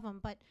because I love them,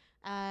 but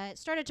it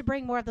started to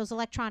bring more of those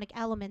electronic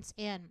elements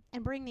in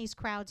and bring these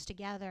crowds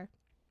together,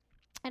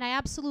 and I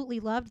absolutely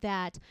loved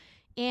that.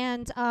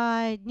 And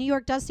New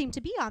York does seem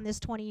to be on this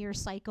 20-year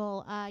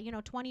cycle. You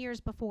know, 20 years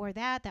before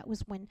that, that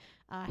was when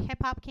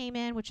hip-hop came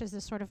in, which is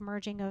this sort of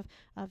merging of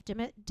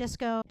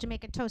disco,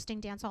 Jamaican toasting,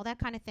 dance, all that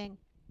kind of thing.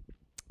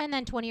 And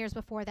then 20 years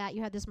before that,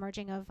 you had this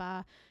merging of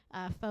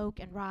folk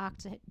and rock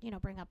to, you know,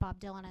 bring up Bob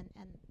Dylan and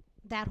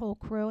that whole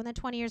crew. And then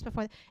 20 years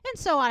before, and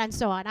so on and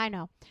so on, I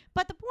know.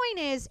 But the point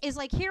is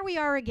like, here we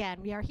are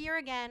again. We are here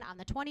again on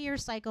the 20-year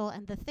cycle,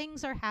 and the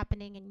things are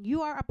happening, and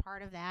you are a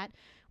part of that,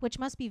 which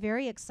must be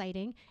very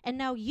exciting. And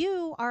now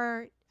you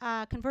are,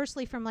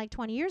 conversely, from like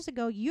 20 years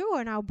ago, you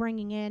are now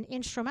bringing in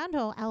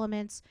instrumental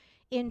elements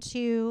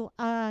into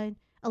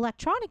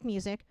electronic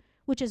music,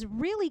 which is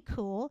really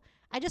cool.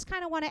 I just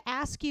kind of want to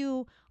ask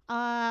you,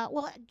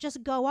 well,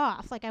 just go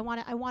off. Like, I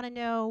want to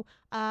know,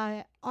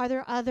 are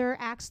there other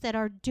acts that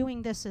are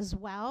doing this as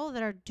well,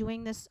 that are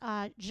doing this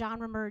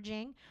genre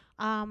merging?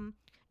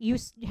 You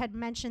had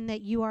mentioned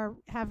that you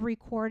have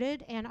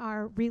recorded and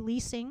are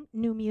releasing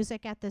new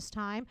music at this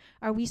time.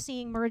 Are we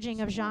seeing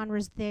merging of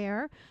genres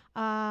there?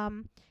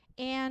 And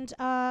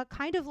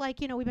kind of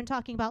like, you know, we've been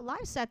talking about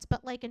live sets,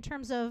 but like in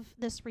terms of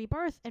this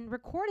rebirth and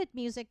recorded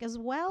music as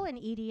well in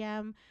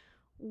EDM,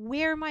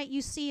 where might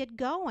you see it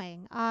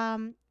going?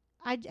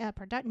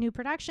 New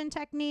production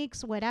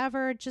techniques,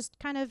 whatever. Just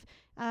kind of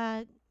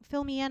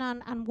fill me in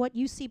on what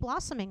you see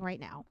blossoming right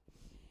now.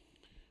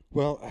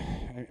 Well,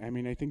 I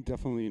mean, I think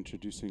definitely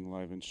introducing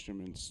live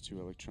instruments to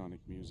electronic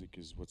music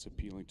is what's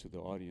appealing to the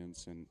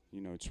audience, and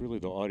it's really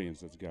the audience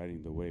that's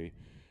guiding the way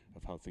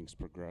of how things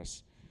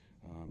progress,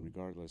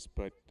 regardless.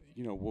 But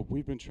what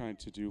we've been trying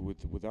to do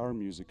with our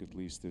music, at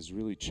least, is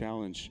really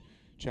challenge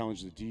the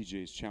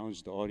DJs,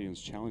 challenge the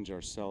audience, challenge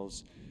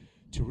ourselves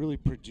to really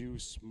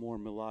produce more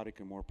melodic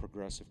and more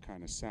progressive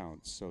kind of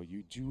sounds. So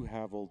you do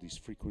have all these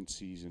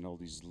frequencies and all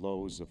these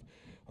lows of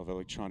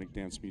electronic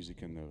dance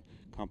music and the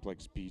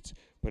complex beats,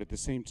 but at the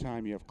same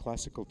time you have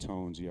classical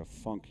tones, you have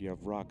funk, you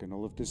have rock, and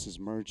all of this is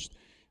merged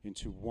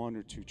into one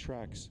or two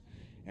tracks.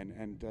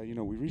 And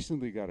we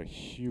recently got a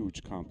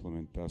huge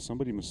compliment.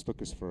 Somebody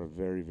mistook us for a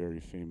very, very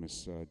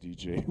famous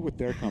DJ with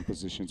their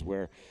compositions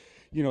where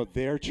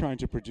they're trying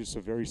to produce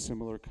a very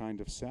similar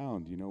kind of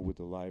sound, with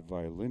a live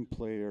violin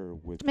player,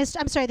 with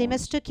I'm sorry, they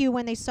horns. mistook you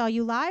when they saw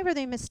you live, or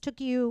they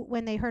mistook you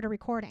when they heard a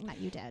recording that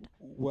you did?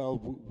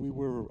 Well, we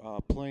were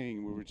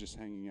playing, we were just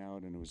hanging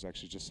out, and it was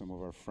actually just some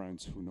of our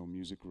friends who know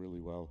music really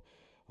well,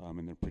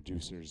 and they're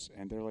producers,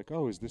 and they're like,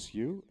 "Oh, is this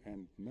you?"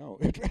 And no,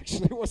 it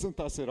actually wasn't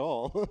us at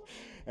all.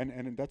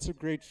 And that's a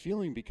great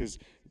feeling because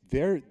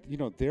they're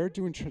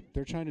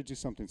trying to do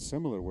something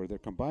similar where they're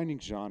combining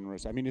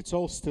genres. I mean, it's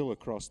all still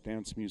across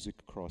dance music,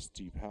 across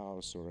deep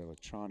house or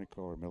electronica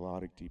or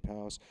melodic deep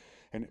house,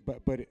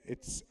 but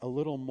it's a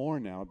little more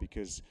now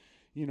because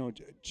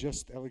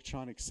just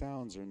electronic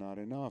sounds are not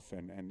enough,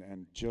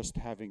 and just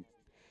having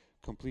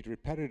complete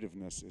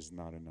repetitiveness is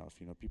not enough.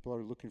 People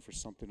are looking for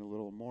something a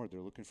little more.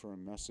 They're looking for a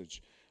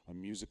message, a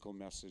musical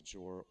message,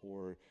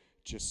 or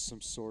just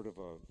some sort of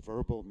a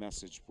verbal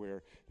message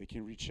where they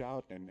can reach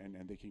out and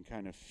they can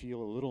kind of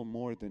feel a little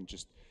more than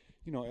just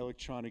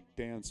electronic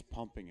dance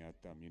pumping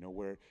at them,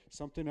 where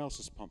something else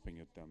is pumping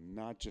at them,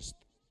 not just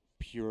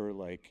pure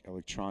like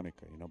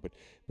electronica,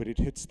 but it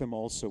hits them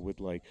also with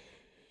like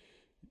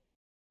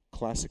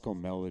classical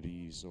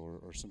melodies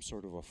or some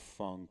sort of a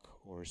funk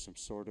or some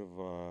sort of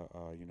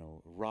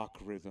rock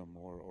rhythm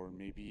or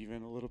maybe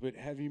even a little bit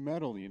heavy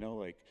metal,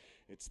 like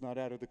it's not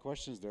out of the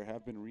questions. There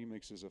have been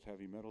remixes of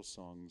heavy metal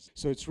songs.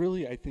 So it's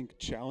really, I think,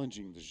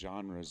 challenging the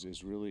genres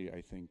is really,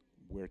 I think,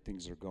 where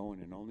things are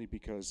going, and only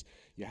because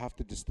you have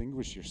to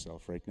distinguish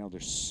yourself. Right now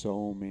there's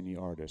so many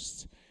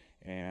artists,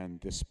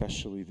 and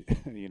especially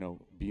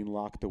being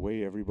locked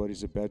away,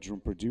 everybody's a bedroom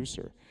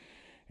producer.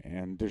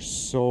 And there's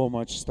so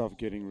much stuff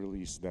getting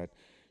released that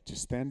to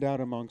stand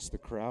out amongst the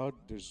crowd,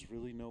 there's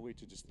really no way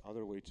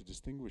other way to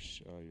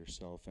distinguish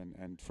yourself.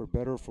 And for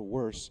better or for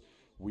worse,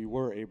 we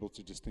were able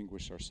to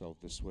distinguish ourselves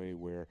this way,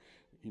 where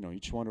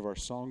each one of our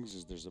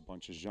songs there's a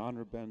bunch of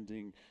genre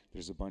bending,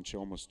 there's a bunch of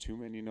almost too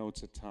many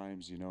notes at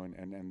times,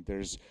 and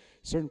there's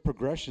certain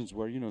progressions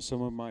where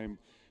some of my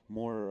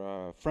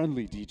more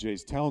friendly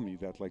DJs tell me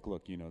that, like,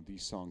 look,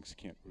 these songs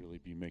can't really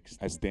be mixed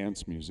as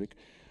dance music.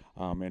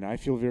 And I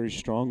feel very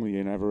strongly,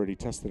 and I've already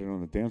tested it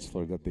on the dance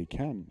floor, that they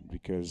can,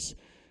 because,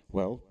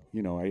 well,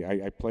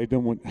 I played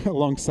them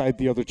alongside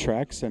the other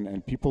tracks,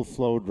 and people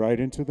flowed right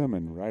into them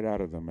and right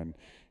out of them, and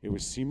it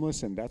was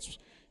seamless. And that's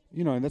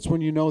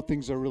when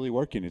things are really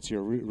working. It's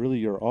really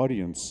your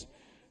audience,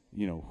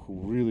 who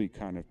really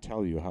kind of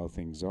tell you how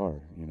things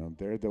are.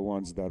 They're the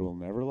ones that will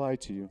never lie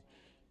to you.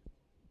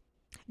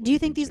 Do you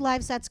think these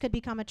live sets could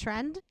become a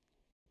trend?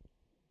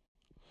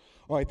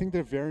 Oh, I think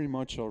they very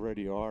much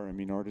already are. I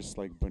mean, artists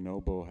like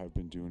Bonobo have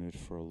been doing it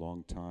for a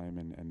long time,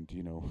 and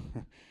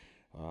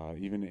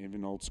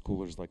even old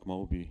schoolers like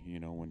Moby,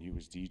 when he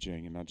was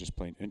DJing and not just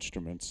playing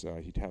instruments,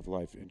 he'd have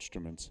live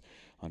instruments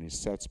on his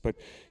sets. But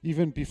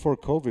even before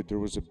COVID, there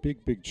was a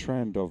big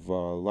trend of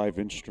live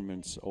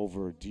instruments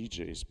over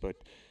DJs,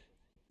 but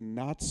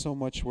not so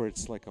much where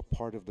it's like a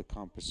part of the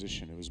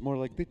composition. It was more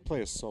like they'd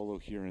play a solo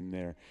here and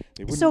there.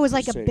 So it was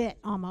like a bit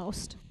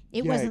almost.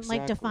 It Yeah, wasn't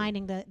like exactly.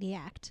 defining the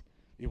act.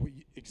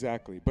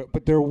 Exactly,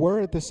 but there were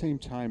at the same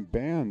time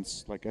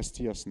bands like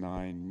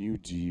STS9, New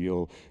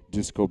Deal,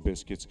 Disco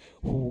Biscuits,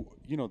 who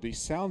they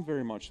sound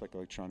very much like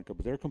electronica,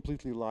 but they're a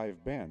completely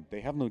live band.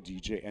 They have no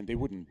DJ, and they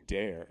wouldn't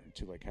dare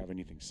to like have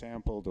anything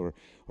sampled or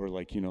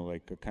like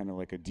like a kind of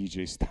like a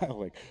DJ style,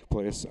 like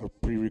play a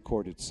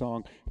pre-recorded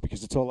song,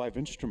 because it's all live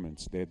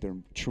instruments. They're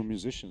true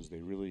musicians. They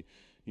really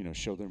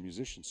show their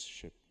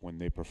musicianship when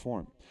they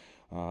perform.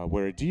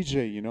 Where a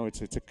DJ,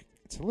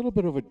 it's a little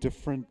bit of a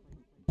different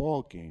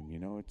ball game.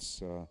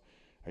 It's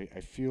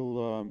I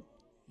feel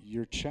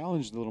you're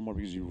challenged a little more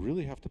because you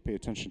really have to pay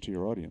attention to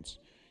your audience.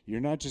 You're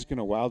not just going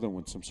to wow them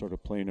with some sort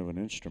of playing of an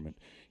instrument.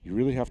 You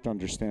really have to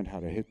understand how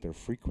to hit their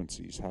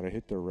frequencies, how to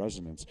hit their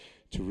resonance,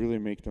 to really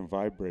make them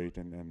vibrate.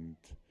 And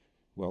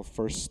well,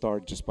 first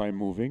start just by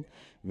moving,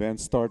 then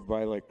start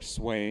by like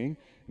swaying,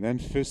 then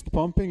fist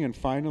pumping, and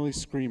finally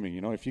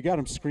screaming. If you got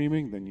them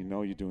screaming, then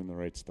you're doing the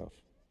right stuff.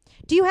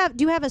 Do you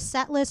have a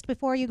set list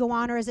before you go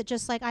on, or is it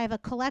just like I have a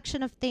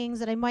collection of things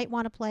that I might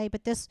want to play,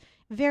 but this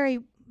very,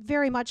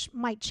 very much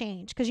might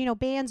change? Because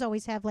bands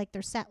always have like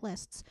their set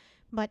lists,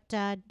 but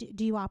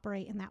do you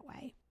operate in that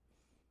way?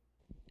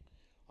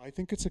 I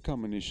think it's a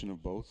combination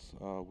of both.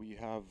 We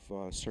have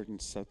certain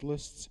set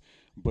lists,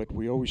 but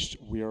we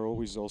are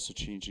always also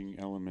changing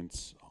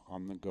elements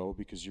on the go,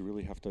 because you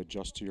really have to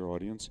adjust to your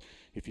audience.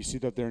 If you see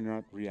that they're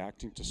not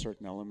reacting to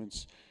certain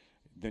elements,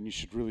 then you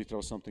should really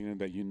throw something in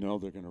that you know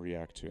they're going to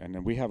react to. And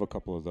then we have a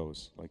couple of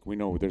those. Like, we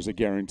know there's a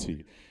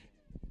guarantee.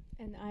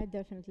 And I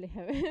definitely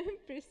have a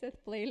preset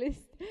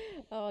playlist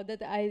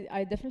that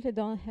I definitely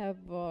don't have.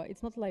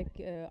 It's not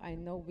like I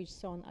know which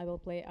song I will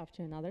play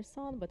after another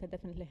song, but I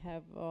definitely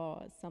have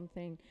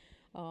something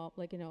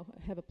like,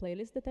 have a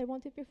playlist that I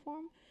want to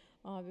perform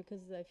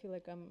because I feel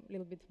like I'm a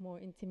little bit more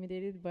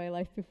intimidated by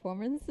live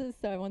performances,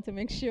 so I want to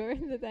make sure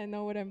that I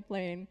know what I'm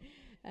playing.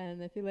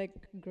 And I feel like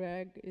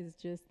Greg is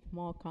just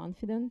more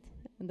confident,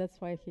 and that's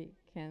why he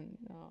can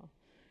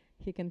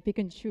pick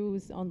and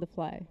choose on the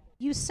fly.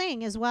 You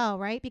sing as well,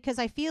 right? Because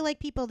I feel like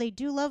people, they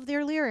do love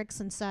their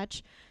lyrics and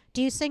such.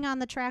 Do you sing on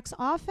the tracks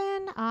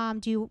often?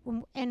 And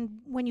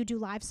when you do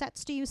live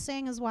sets, do you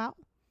sing as well?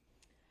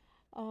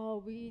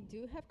 We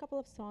do have a couple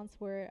of songs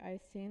where I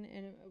sing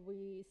and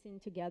we sing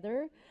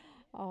together,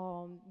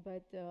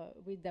 but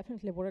we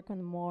definitely work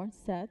on more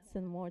sets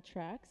and more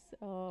tracks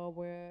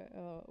where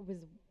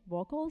with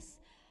vocals.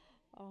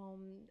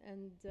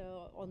 And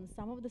on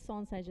some of the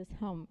songs I just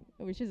hum,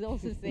 which is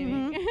also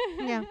singing.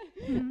 Yeah.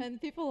 And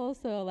people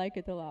also like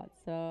it a lot.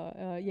 So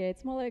yeah,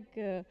 it's more like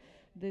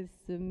this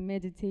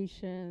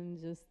meditation,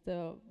 just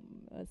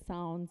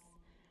sounds.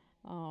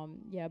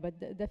 Yeah,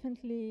 but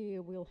definitely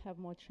we'll have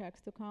more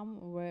tracks to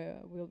come where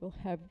we will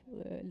have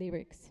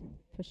lyrics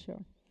for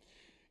sure.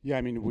 Yeah,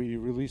 I mean, we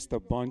released a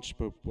bunch,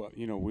 but what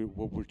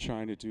we're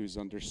trying to do is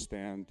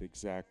understand the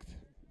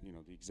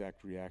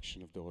exact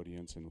reaction of the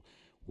audience and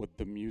what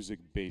the music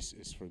base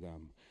is for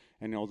them.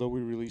 And although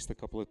we released a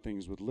couple of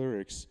things with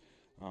lyrics,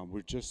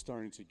 we're just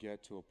starting to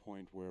get to a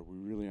point where we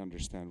really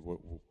understand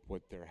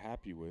what they're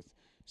happy with,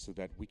 so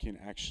that we can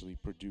actually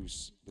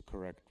produce the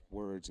correct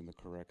words and the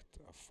correct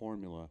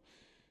formula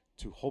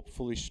to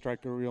hopefully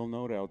strike a real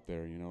note out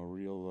there,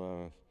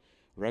 real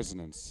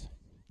resonance.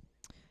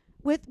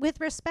 With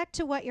respect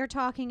to what you're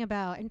talking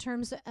about in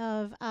terms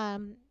of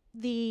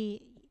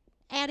the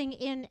adding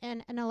in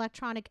an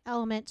electronic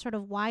element, sort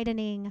of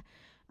widening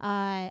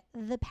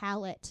the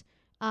palette,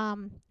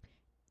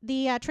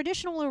 the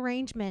traditional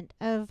arrangement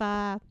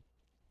of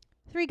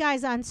three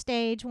guys on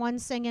stage, one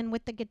singing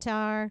with the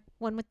guitar,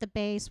 one with the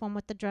bass, one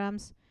with the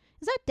drums.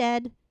 Is that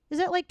dead? Is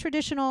that like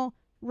traditional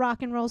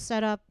rock and roll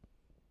setup?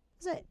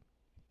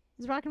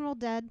 Is rock and roll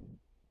dead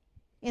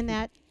in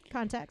that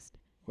context?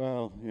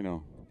 Well,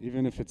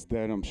 even if it's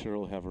dead, I'm sure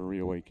it'll have a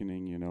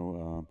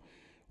reawakening.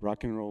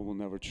 Rock and roll will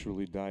never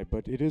truly die,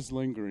 but it is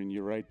lingering.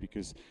 You're right,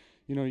 because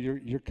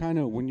you're kind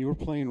of, when you're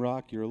playing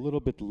rock, you're a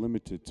little bit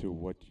limited to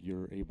what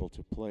you're able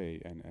to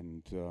play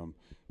and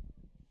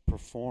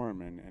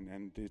perform,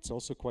 and it's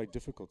also quite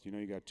difficult.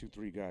 You got 2,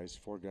 3 guys,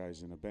 4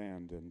 guys in a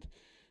band, and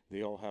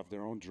they all have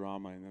their own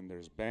drama, and then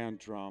there's band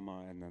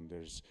drama, and then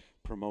there's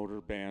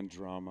promoter band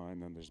drama,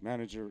 and then there's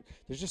manager.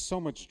 There's just so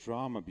much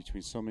drama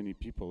between so many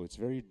people. It's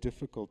very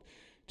difficult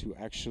to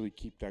actually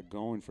keep that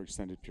going for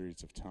extended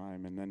periods of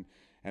time. And then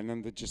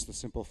just the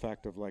simple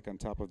fact of, like, on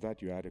top of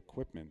that, you add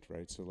equipment,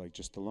 right? So, like,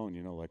 just alone,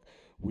 like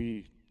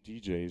we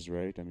DJs,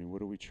 right? I mean, what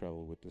do we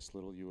travel with? This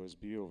little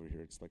USB over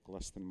here. It's like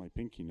less than my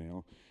pinky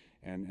nail.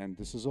 And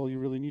this is all you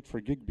really need for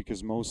a gig,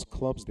 because most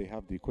clubs, they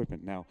have the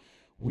equipment. Now,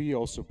 we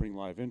also bring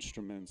live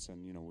instruments,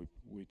 and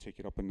we take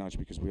it up a notch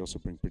because we also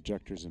bring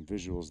projectors and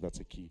visuals.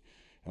 That's a key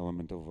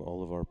element of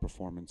all of our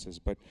performances.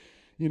 But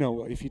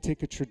if you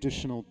take a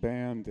traditional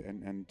band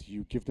and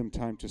you give them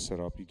time to set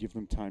up, you give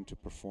them time to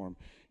perform,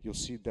 you'll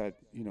see that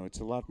it's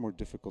a lot more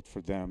difficult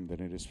for them than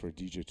it is for a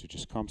DJ to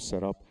just come,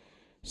 set up,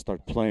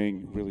 start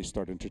playing, really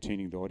start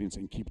entertaining the audience,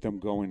 and keep them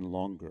going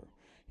longer.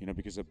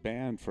 Because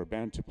for a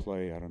band to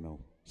play, I don't know,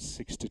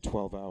 6 to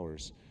 12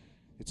 hours,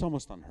 it's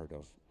almost unheard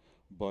of.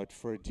 But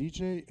for a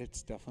DJ,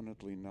 it's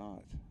definitely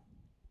not.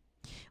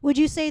 Would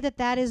you say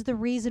that is the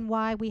reason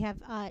why we have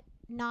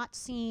not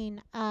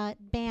seen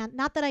band?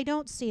 Not that I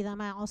don't see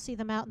them. I'll see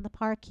them out in the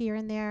park here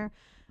and there.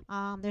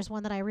 There's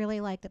one that I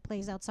really like that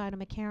plays outside of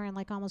McCarran,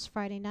 like almost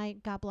Friday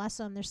night. God bless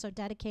them. They're so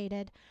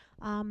dedicated.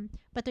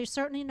 But they're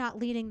certainly not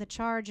leading the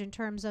charge in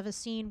terms of a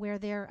scene where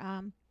they're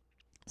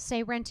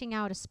say renting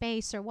out a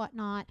space or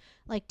whatnot,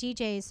 like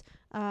DJs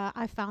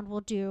I found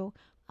will do,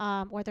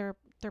 or their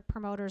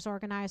promoters,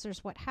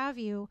 organizers, what have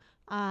you,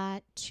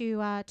 to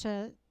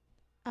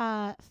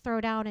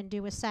throw down and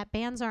do a set.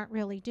 Bands aren't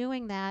really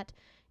doing that,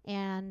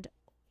 and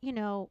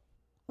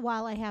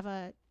while I have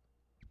a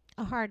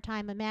hard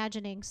time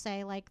imagining,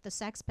 say, like the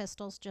Sex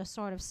Pistols just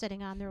sort of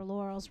sitting on their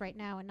laurels right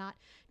now and not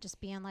just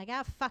being like,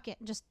 fuck it,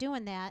 and just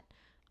doing that.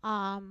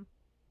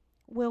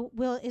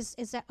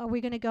 Is that, are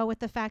we going to go with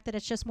the fact that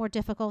it's just more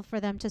difficult for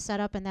them to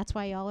set up, and that's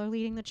why y'all are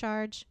leading the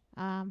charge?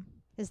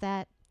 Is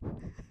that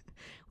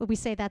would we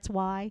say that's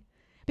why?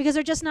 Because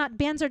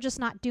bands are just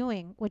not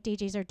doing what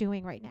DJs are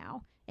doing right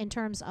now in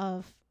terms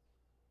of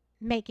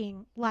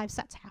making live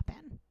sets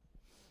happen,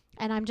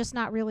 and I'm just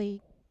not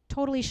really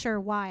totally sure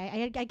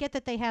why. I get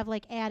that they have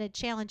like added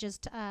challenges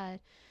to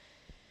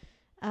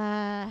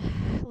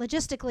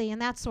logistically and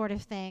that sort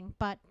of thing,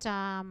 but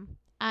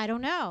I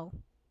don't know.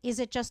 is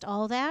it just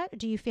all that?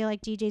 Do you feel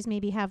like DJs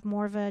maybe have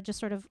more of a just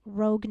sort of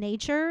rogue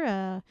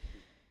nature,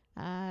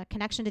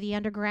 connection to the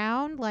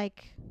underground?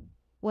 Like,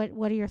 what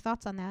are your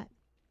thoughts on that?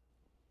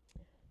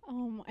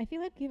 I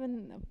feel like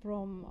even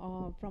from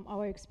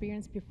our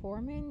experience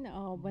performing,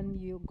 when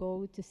you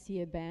go to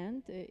see a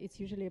band, it's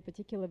usually a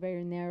particular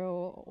very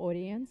narrow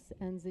audience,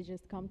 and they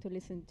just come to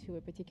listen to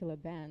a particular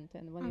band.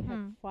 And when you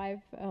have five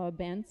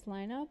bands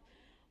line up,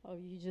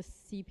 you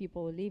just see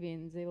people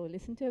leaving. They will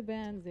listen to a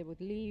band, they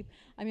would leave.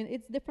 I mean,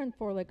 it's different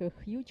for like a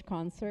huge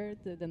concert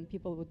than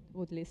people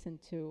would listen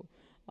to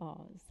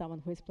someone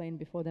who is playing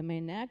before the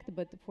main act.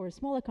 But for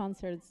smaller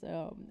concerts,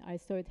 I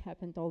saw it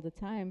happened all the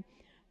time.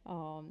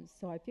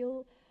 So I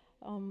feel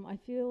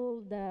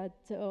that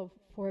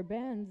for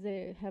bands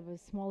they have a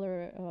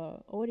smaller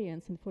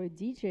audience, and for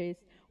DJs,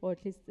 or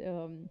at least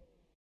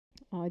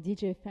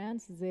DJ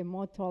fans, they're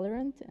more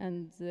tolerant,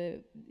 and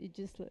it's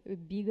just a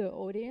bigger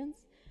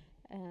audience,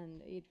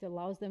 and it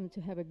allows them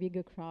to have a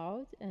bigger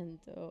crowd and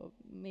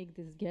make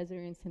these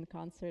gatherings and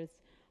concerts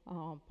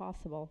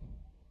possible.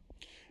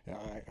 Yeah,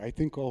 I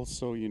think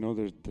also,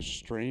 there's the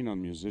strain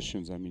on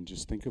musicians. I mean,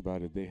 just think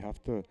about it. They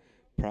have to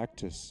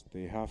practice.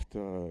 They have to,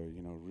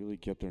 really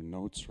get their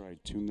notes right,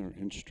 tune their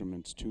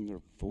instruments, tune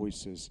their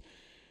voices,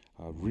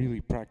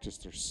 really practice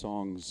their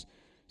songs.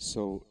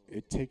 So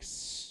it takes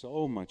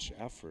so much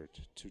effort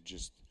to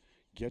just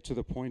get to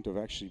the point of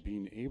actually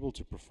being able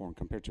to perform,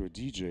 compared to a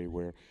DJ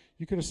where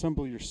you could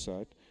assemble your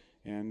set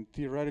and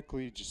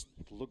theoretically just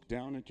look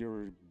down at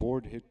your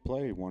board, hit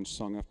play one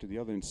song after the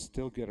other, and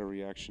still get a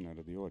reaction out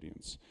of the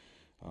audience.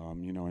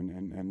 Some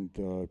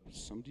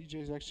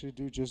DJs actually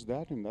do just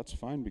that, and that's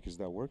fine because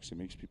that works. It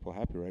makes people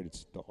happy, right?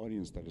 It's the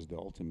audience that is the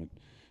ultimate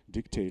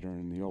dictator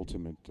and the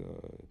ultimate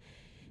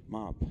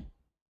mob.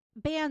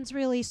 Bands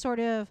really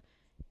sort of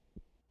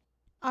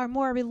are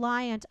more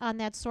reliant on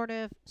that sort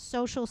of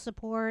social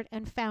support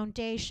and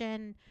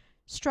foundation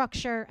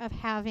structure of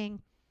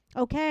having,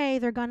 okay,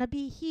 they're going to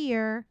be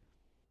here,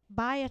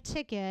 buy a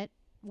ticket,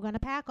 we're going to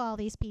pack all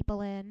these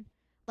people in,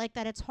 like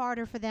that it's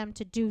harder for them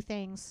to do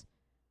things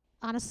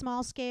on a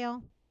small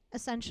scale,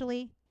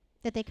 essentially,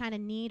 that they kind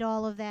of need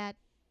all of that,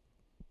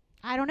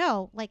 I don't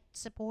know, like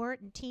support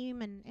and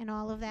team and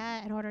all of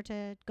that in order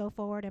to go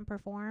forward and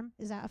perform.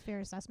 Is that a fair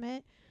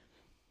assessment?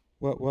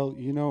 Well,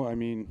 I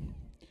mean,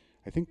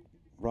 I think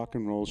rock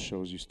and roll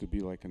shows used to be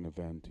like an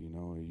event,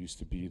 It used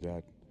to be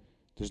that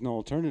there's no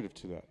alternative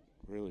to that,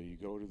 really. You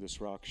go to this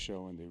rock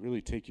show and they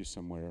really take you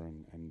somewhere,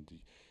 and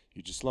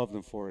you just love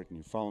them for it, and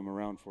you follow them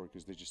around for it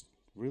because they just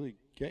really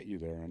get you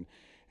there.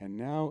 And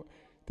now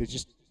they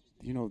just,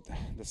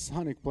 the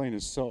sonic plane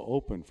is so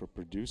open for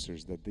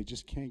producers that they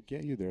just can't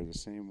get you there the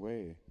same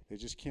way. They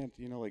just can't,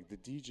 like the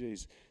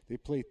DJs, they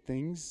play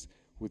things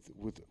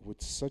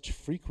with such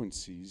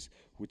frequencies,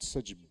 with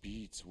such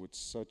beats, with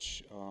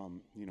such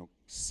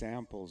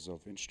samples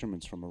of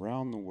instruments from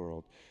around the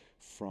world,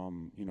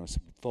 from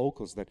some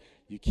vocals, that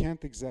you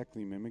can't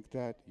exactly mimic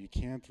that. You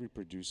can't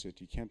reproduce it.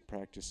 You can't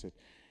practice it,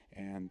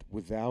 and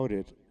without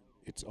it,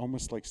 it's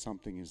almost like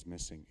something is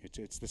missing.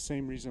 It's the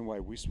same reason why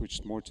we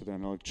switched more to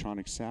an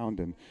electronic sound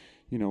and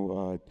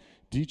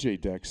DJ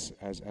decks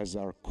as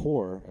our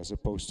core, as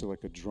opposed to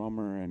like a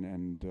drummer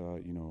and a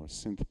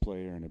synth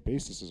player and a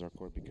bassist as our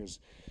core, because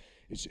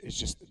it's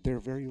just they're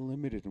very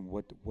limited in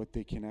what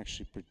they can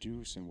actually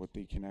produce and what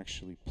they can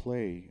actually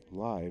play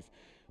live.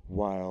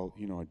 While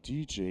a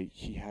DJ,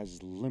 he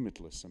has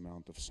limitless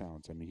amount of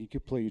sounds. I mean, he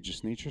could play you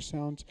just nature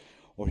sounds,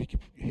 or he could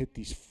hit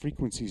these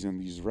frequencies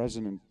and these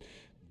resonant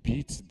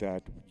beats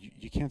that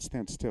you can't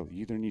stand still.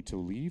 You either need to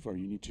leave or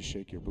you need to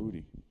shake your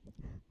booty.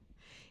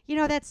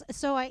 That's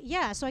so. I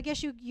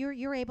guess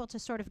you're able to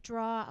sort of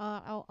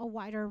draw a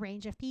wider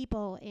range of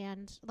people,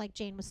 and like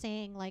Jane was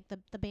saying, like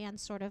the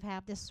bands sort of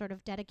have this sort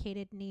of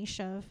dedicated niche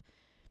of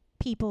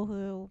people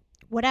who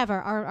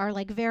are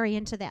like very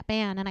into that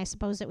band, and I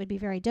suppose it would be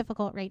very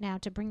difficult right now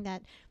to bring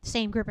that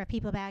same group of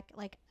people back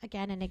like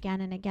again and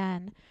again and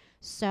again.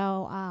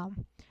 So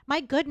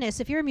my goodness,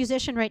 if you're a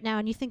musician right now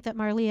and you think that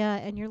Marlia,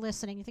 and you're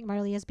listening, you think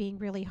Marlia is being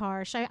really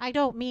harsh, I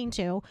don't mean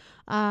to.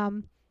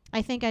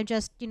 I think I'm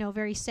just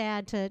very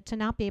sad to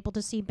not be able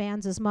to see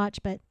bands as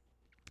much, but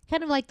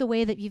kind of like the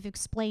way that you've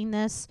explained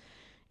this,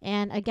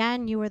 and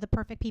again, you are the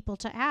perfect people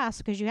to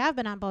ask because you have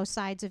been on both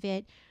sides of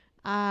it.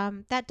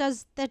 That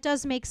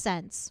does make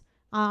sense.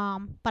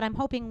 But I'm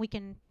hoping we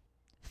can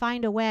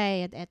find a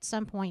way at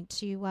some point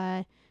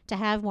to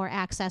have more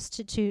access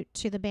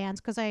to the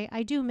bands, because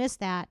I do miss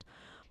that.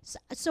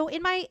 So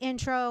in my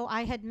intro,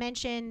 I had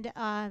mentioned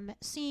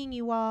seeing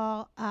you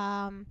all,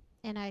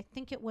 and I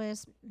think it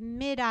was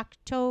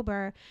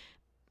mid-October,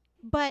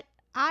 but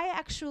I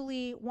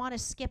actually want to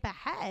skip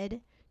ahead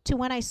to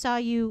when I saw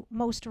you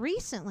most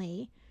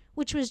recently,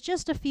 which was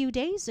just a few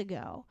days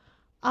ago.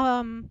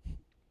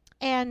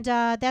 And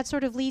that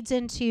sort of leads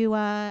into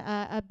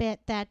a bit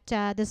that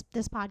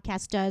this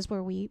podcast does,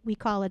 where we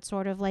call it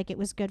sort of like, it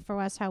was good for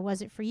us, how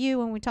was it for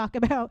you? And we talk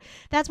about,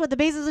 that's what the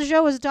basis of the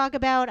show is, to talk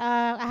about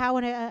how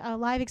a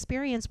live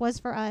experience was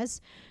for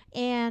us.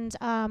 And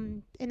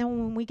then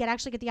when we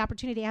actually get the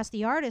opportunity to ask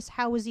the artist,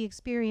 how was the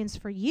experience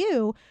for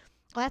you?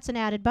 Well, that's an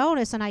added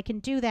bonus, and I can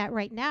do that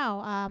right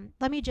now.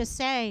 Let me just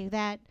say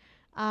that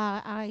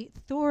I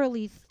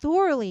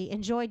thoroughly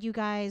enjoyed you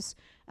guys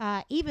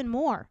even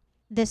more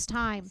this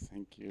time.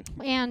 Thank you.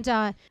 And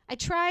I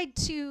tried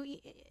to,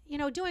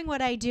 doing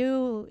what I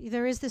do,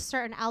 there is this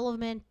certain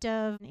element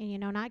of,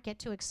 not get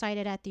too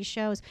excited at these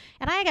shows.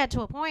 And I got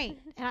to a point,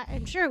 and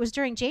I'm sure it was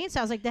during Jane's,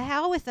 I was like, the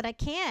hell with it. I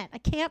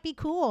can't be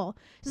cool.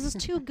 This is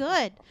too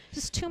good.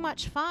 This is too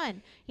much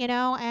fun,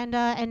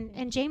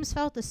 and James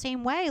felt the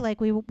same way.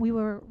 Like we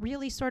were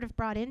really sort of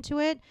brought into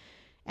it.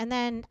 And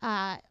then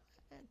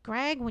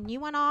Greg, when you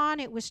went on,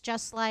 it was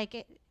just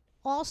like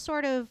all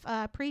sort of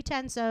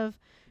pretense of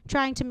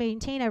trying to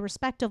maintain a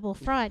respectable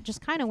front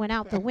just kind of went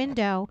out the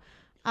window.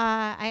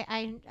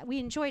 We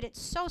enjoyed it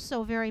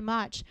so very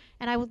much,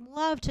 and I would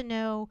love to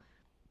know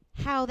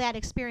how that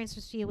experience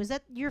was for you. Was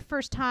that your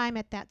first time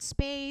at that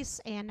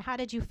space, and how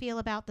did you feel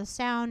about the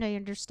sound? I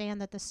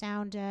understand that the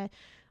sound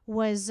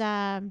was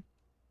I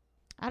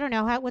don't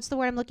know, what's the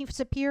word I'm looking for,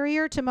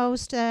 superior to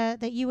most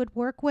that you would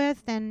work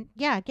with, and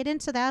get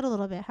into that a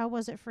little bit. How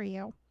was it for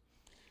you?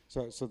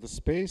 So the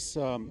space,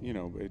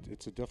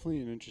 it's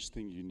definitely an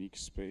interesting, unique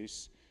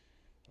space.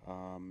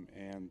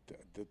 And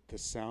the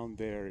sound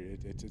there,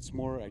 it's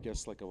more, I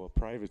guess, like a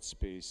private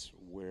space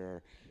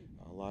where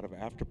a lot of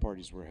after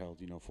parties were held,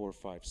 4,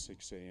 5,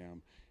 6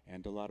 a.m.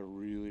 And a lot of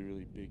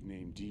really big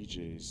name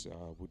DJs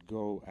would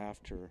go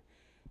after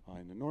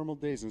in the normal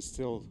days, and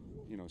still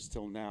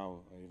now,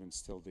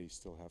 they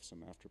still have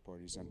some after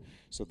parties. And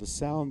so the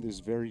sound is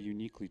very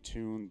uniquely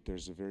tuned.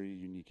 There's a very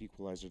unique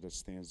equalizer that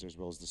stands there, as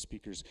well as the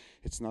speakers.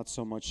 It's not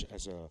so much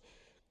as a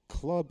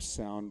club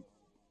sound,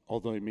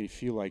 although it may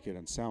feel like it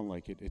and sound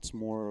like it. It's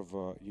more of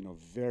a,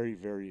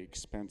 very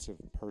expensive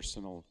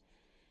personal,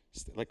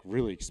 like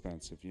really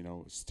expensive,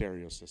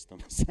 stereo system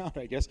sound,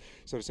 I guess.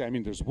 So to say, I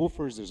mean, there's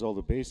woofers, there's all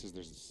the basses,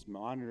 there's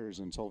monitors,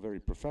 and it's all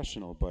very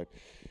professional.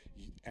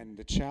 And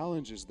the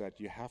challenge is that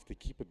you have to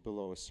keep it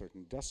below a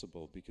certain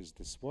decibel, because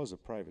this was a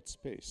private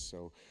space.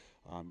 So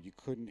you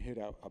couldn't hit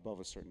out above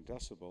a certain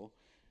decibel.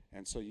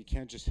 And so you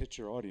can't just hit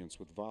your audience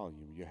with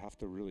volume. You have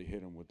to really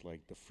hit them with like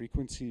the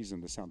frequencies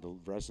and the sound, the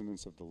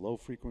resonance of the low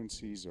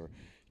frequencies, or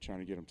trying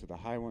to get them to the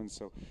high ones.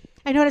 So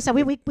I noticed that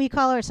we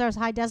call ourselves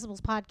High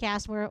Decibels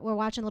Podcast. We're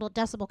watching a little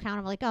decibel count.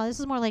 I'm like, oh, this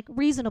is more like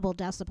reasonable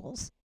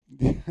decibels.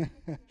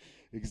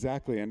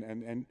 Exactly.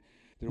 And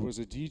there was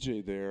a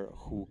DJ there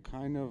who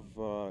kind of,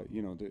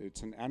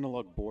 it's an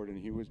analog board, and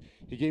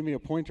he gave me a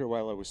pointer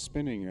while I was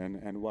spinning,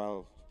 and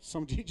while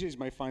some DJs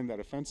might find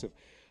that offensive,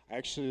 I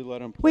actually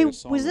let him play a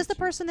song. Wait, was this the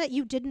person that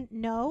you didn't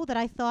know, that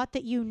I thought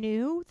that you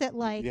knew? That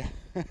like,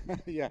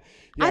 yeah.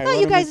 I thought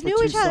you guys knew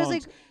each other. I was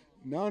like,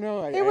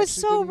 no. It was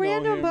so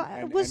random, but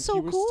it was so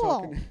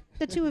cool.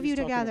 The two of you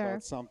together.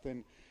 About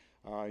something,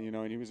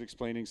 and he was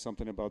explaining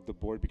something about the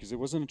board, because it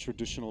wasn't a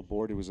traditional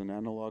board; it was an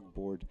analog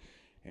board,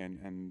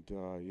 and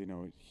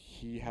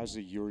he has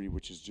a Yuri,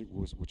 which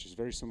is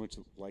very similar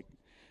to like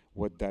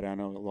what that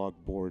analog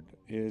board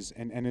is,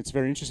 and it's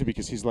very interesting,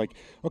 because he's like,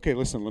 okay,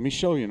 listen, let me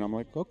show you, and I'm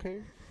like,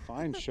 okay,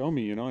 fine, show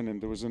me, and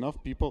then there was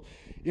enough people,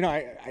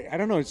 I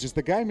don't know, it's just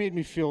the guy made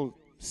me feel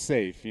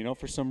safe,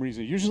 for some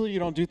reason. Usually you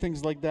don't do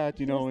things like that,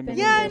 I know.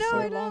 know.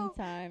 For a long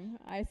time,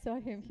 I saw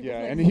him.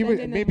 He was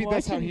maybe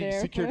that's how he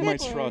secured my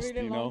trust,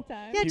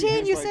 Yeah,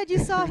 Jane, you said you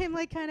saw him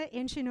like kind of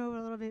inching over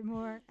a little bit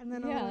more, and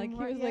then he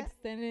was like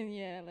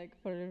standing, like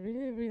for a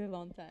really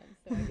long time.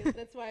 So I guess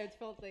that's why it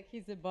felt like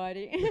he's a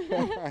body.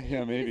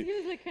 Yeah, maybe. He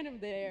was like kind of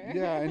there.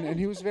 Yeah, and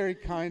he was very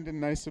kind and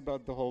nice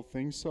about the whole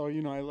thing. So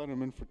I let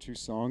him in for 2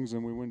 songs,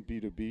 and we went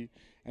B2B.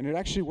 And it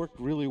actually worked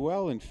really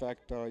well. In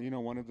fact,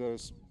 one of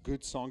the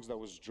good songs that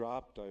was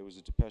dropped, it was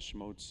a Depeche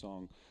Mode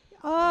song.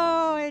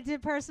 Oh, it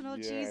did Personal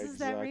Jesus,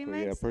 exactly, that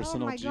remix? Yeah,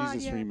 Personal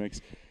Jesus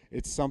remix.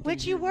 It's something.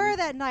 Which you were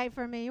that night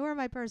for me. You were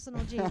my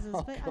Personal Jesus.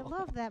 But I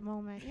love that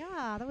moment.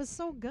 Yeah, that was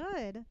so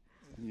good.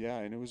 Yeah,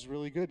 and it was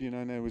really good,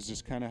 and it was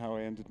just kind of how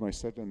I ended my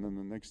set. And then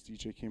the next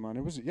DJ came on.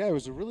 It was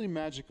a really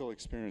magical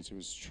experience. It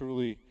was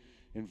truly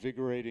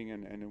invigorating,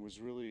 and it was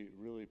really,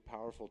 really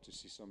powerful to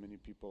see so many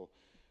people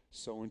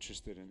so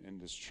interested in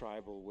this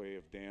tribal way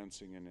of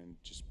dancing, and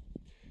just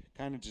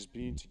kind of just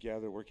being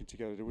together, working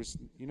together. There was,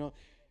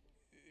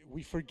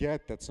 we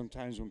forget that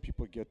sometimes when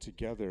people get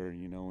together,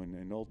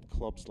 in old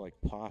clubs like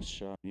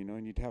Pasha,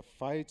 and you'd have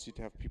fights, you'd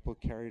have people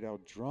carried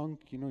out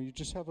drunk, you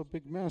just have a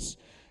big mess.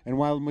 And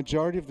while the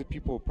majority of the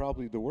people,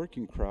 probably the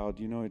working crowd,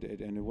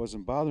 and it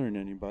wasn't bothering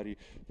anybody,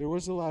 there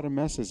was a lot of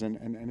messes, and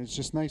it's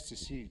just nice to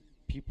see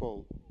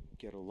people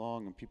get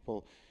along and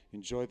people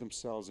enjoy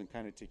themselves and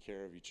kind of take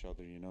care of each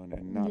other,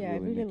 and not really I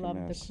really make a loved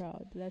mess. the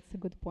crowd. That's a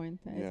good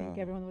point. I think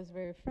everyone was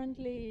very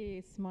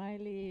friendly,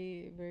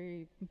 smiley,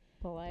 very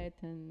polite,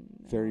 and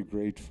very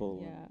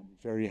grateful. Yeah,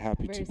 very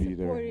happy very to be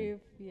there.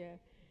 supportive. Yeah,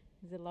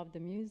 They love the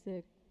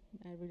music.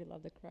 I really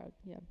love the crowd.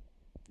 Yeah.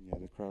 Yeah,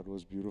 the crowd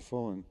was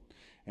beautiful,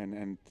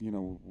 and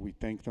we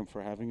thank them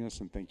for having us,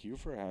 and thank you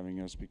for having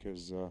us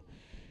because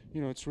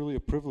it's really a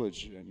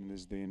privilege in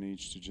this day and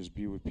age to just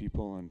be with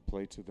people and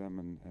play to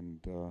them and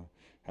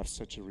have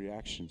such a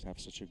reaction, have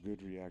such a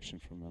good reaction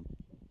from them.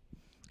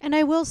 And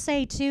I will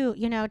say too,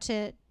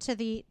 to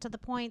the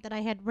point that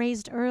I had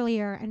raised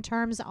earlier in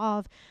terms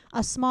of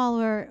a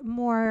smaller,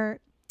 more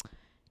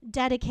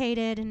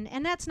dedicated,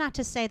 and that's not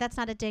to say, that's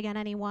not a dig on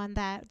anyone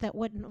that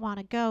wouldn't want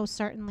to go,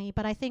 certainly,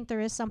 but I think there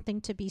is something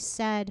to be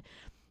said,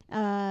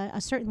 a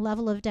certain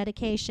level of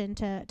dedication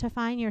to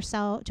find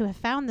yourself, to have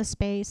found the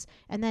space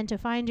and then to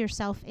find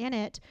yourself in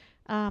it,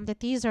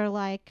 that these are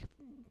like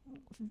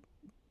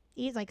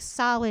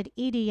solid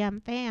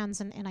EDM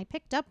fans, and I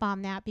picked up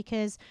on that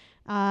because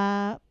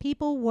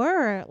people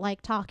were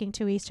like talking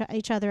to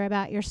each other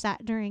about your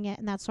set during it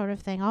and that sort of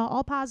thing,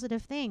 all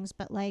positive things,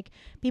 but like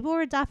people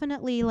were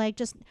definitely like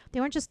they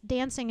weren't just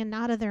dancing and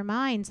out of their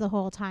minds the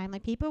whole time.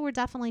 Like people were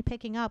definitely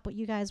picking up what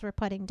you guys were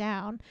putting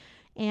down,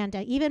 and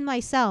even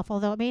myself,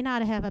 although it may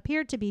not have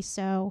appeared to be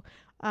so,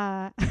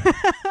 I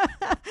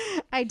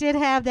did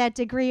have that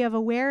degree of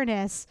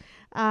awareness,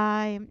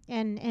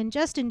 and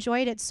just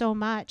enjoyed it so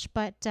much.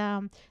 But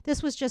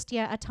this was just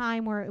a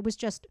time where it was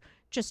just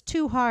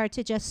too hard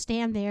to just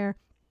stand there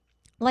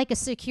like a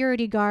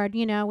security guard,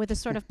 with a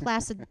sort of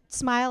placid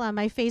smile on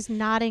my face,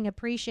 nodding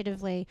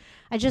appreciatively.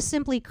 I just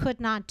simply could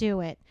not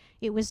do it.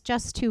 It was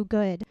just too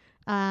good.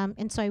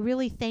 And so I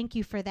really thank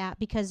you for that,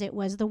 because it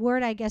was the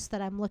word, I guess,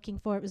 that I'm looking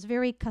for. It was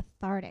very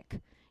cathartic.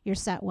 Your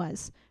set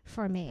was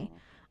for me.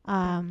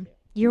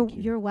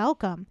 You're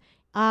welcome.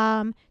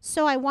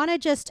 So I want to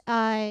just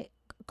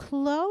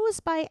close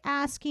by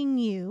asking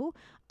you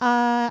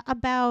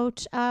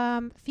about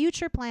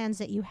future plans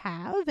that you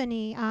have.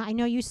 Any? I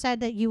know you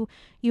said that you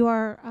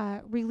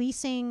are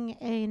releasing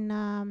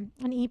an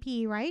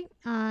EP, right?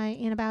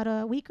 In about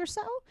a week or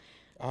so.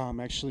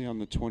 Actually, on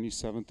the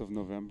 27th of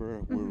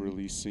November, we're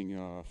releasing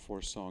a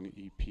 4-song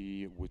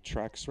EP with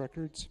Trax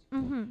Records.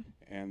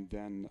 And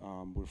then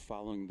we're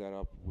following that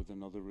up with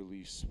another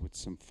release with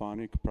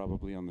Symphonic,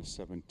 probably on the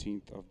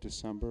 17th of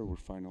December. We're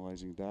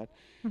finalizing that.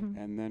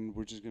 And then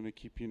we're just going to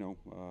keep,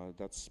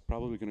 that's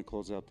probably going to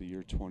close out the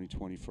year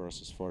 2020 for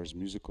us as far as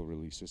musical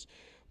releases.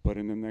 But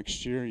in the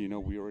next year,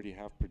 we already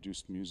have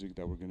produced music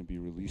that we're going to be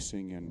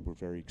releasing, and we're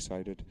very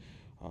excited.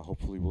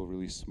 Hopefully we'll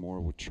release more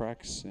with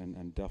Trax,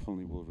 and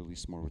definitely we'll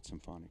release more with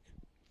Symphonic.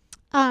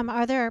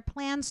 Are there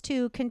plans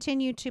to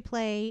continue to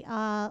play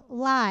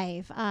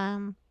live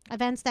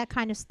events, that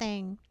kind of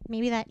thing?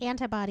 Maybe that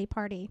antibody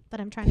party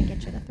that I'm trying to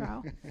get you to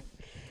throw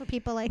for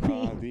people like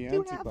me. The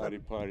antibody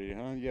party,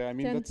 huh? Yeah, I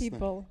mean 10 that's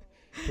people.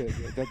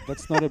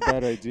 that's not a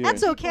bad idea.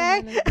 That's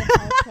okay.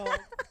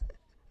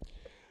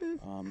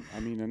 I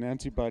mean, an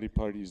antibody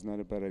party is not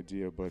a bad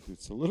idea, but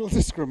it's a little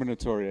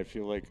discriminatory. I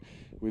feel like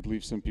we'd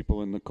leave some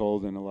people in the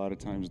cold, and a lot of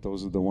times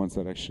those are the ones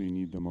that actually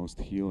need the most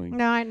healing.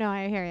 No, I know.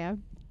 I hear you.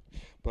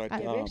 But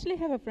We actually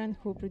have a friend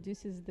who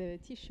produces the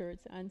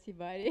T-shirts,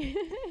 Antibody.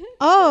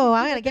 Oh,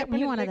 I He gotta would get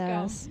me one of definitely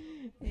come. those.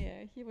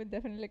 Yeah, he would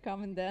definitely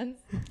come and dance.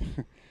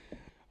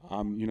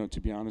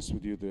 To be honest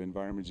with you, the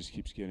environment just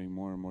keeps getting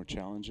more and more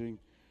challenging.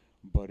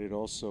 But it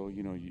also,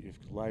 if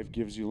life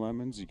gives you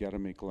lemons, you got to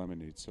make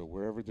lemonade. So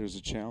wherever there's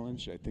a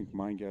challenge, I think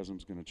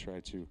Mindgasm's going to try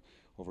to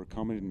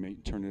overcome it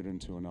and turn it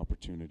into an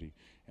opportunity.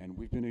 And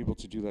we've been able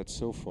to do that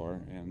so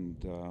far.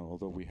 And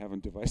although we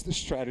haven't devised a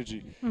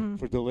strategy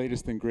for the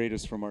latest and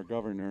greatest from our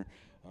governor,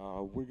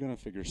 we're going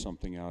to figure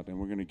something out, and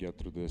we're going to get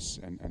through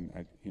this. And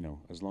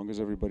as long as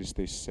everybody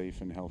stays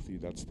safe and healthy,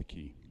 that's the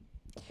key.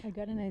 I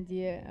got an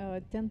idea.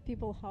 10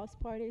 people house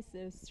parties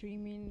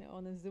streaming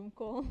on a Zoom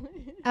call.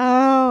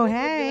 Oh, It would be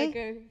hey. like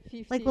a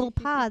 50, Like little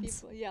 50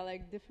 pods. people. Yeah,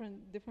 like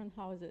different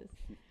houses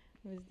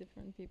with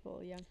different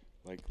people. Yeah.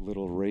 Like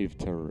little rave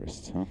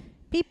terrorists, huh?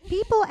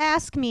 People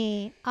ask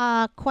me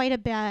quite a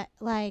bit,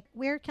 like,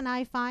 where can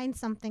I find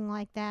something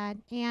like that?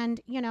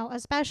 And,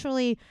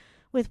 especially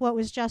with what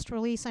was just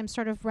released, I'm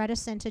sort of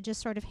reticent to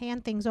just sort of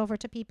hand things over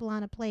to people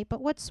on a plate.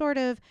 But what sort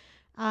of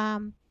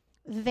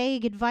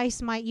vague advice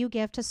might you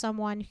give to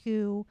someone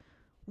who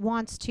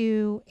wants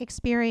to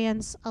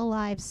experience a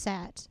live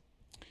set?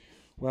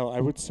 Well,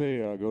 I would say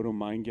go to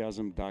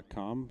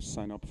mindgasm.com,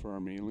 sign up for our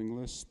mailing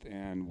list,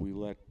 and we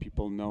let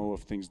people know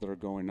of things that are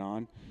going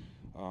on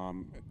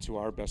to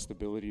our best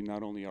ability,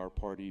 not only our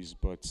parties,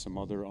 but some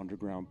other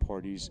underground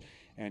parties.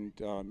 And,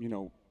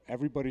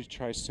 everybody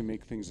tries to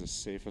make things as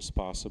safe as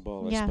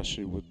possible, Yeah.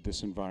 especially with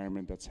this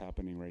environment that's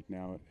happening right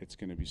now. It's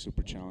going to be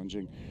super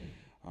challenging.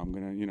 I'm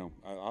going to,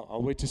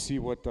 I'll wait to see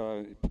what,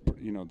 the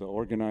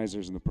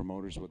organizers and the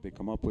promoters, what they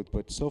come up with.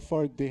 But so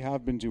far, they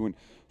have been doing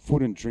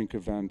food and drink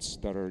events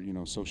that are,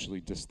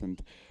 socially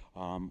distant.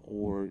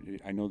 Or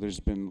I know there's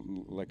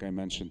been, like I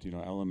mentioned,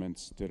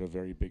 Elements did a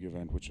very big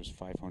event, which was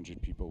 500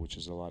 people, which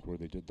is a lot, where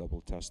they did double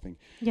testing.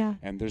 Yeah.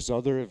 And there's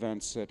other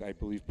events at, I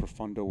believe,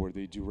 Profundo, where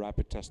they do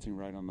rapid testing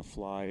right on the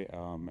fly,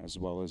 as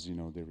well as,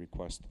 they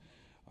request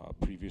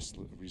previous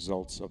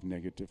results of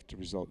negative to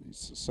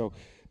results. So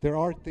there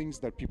are things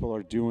that people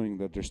are doing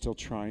that they're still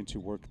trying to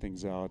work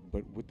things out.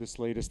 But with this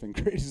latest and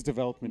greatest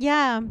development,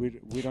 Yeah. we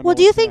don't Well,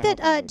 know what's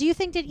gonna happen. do you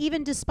think that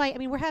even despite, I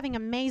mean, we're having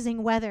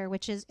amazing weather,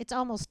 which is, it's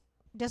almost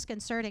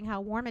disconcerting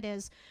how warm it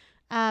is.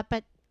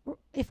 But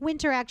if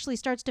winter actually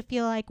starts to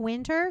feel like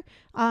winter,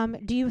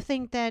 do you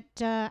think that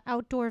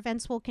outdoor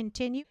events will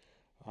continue?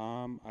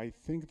 I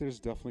think there's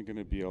definitely going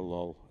to be a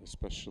lull,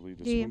 especially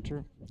this Do you?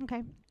 winter.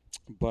 Okay.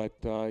 But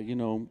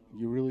you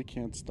really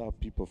can't stop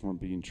people from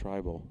being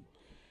tribal,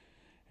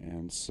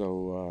 and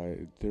so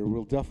there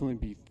will definitely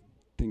be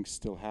things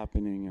still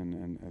happening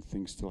and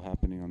things still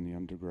happening on the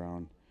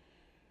underground.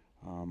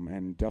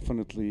 And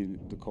definitely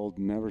the cold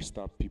never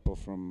stopped people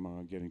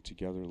from getting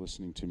together,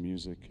 listening to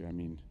music. I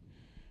mean,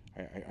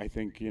 I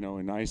think,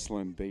 in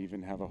Iceland, they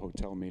even have a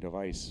hotel made of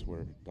ice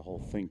where the whole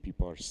thing,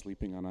 people are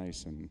sleeping on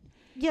ice. And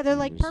Yeah, they're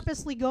like there's-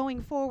 purposely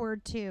going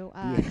forward to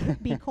Yeah.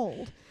 be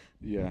cold.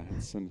 yeah,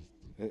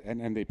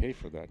 and they pay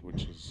for that,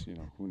 which is,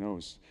 who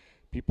knows.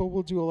 People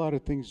will do a lot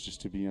of things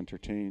just to be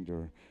entertained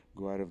or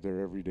go out of their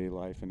everyday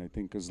life. And I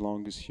think as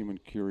long as human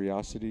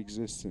curiosity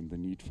exists and the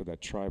need for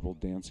that tribal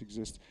dance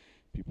exists,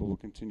 people will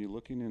continue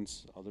looking and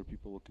other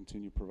people will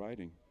continue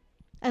providing.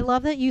 I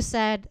love that you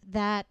said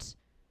that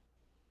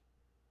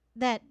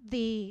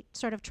the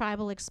sort of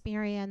tribal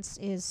experience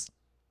is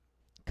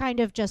kind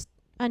of just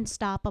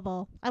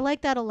unstoppable. I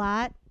like that a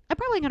lot. I'm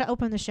probably going to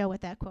open the show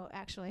with that quote,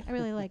 actually. I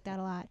really like that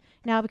a lot.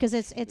 No, because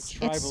it's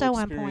Tribal so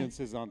on point. experience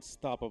is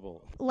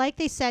unstoppable. Like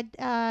they said,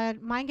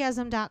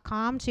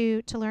 mindgasm.com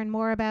to learn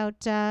more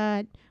about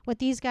what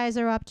these guys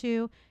are up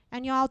to.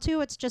 And y'all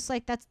too, it's just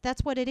like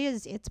that's what it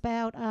is. It's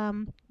about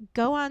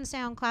go on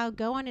SoundCloud,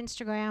 go on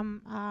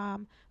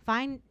Instagram,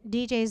 find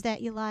DJs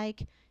that you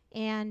like,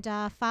 and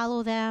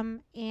follow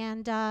them.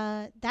 And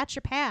that's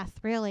your path,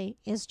 really,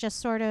 is just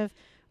sort of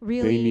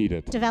really need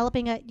it.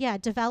 developing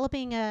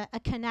a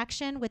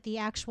connection with the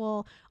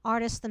actual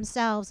artists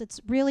themselves. It's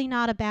really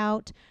not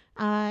about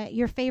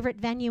your favorite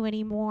venue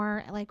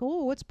anymore. Like,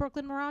 oh, what's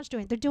Brooklyn Mirage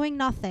doing? They're doing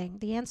nothing.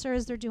 The answer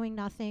is they're doing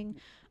nothing.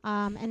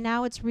 And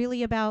now it's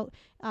really about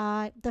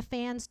the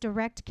fans'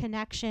 direct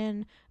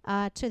connection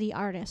to the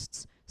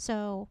artists.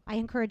 So I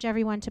encourage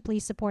everyone to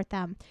please support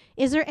them.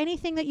 Is there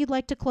anything that you'd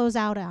like to close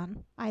out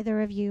on,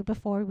 either of you,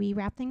 before we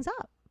wrap things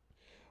up?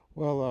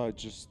 Well,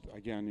 just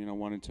again,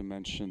 wanted to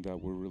mention that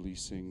we're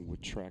releasing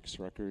with Trax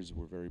Records.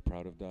 We're very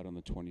proud of that on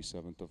the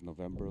 27th of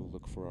November.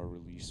 Look for our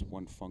release,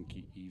 One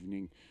Funky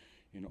Evening,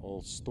 in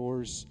all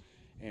stores.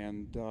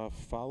 And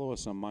follow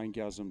us on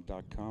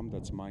mindgasm.com.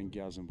 That's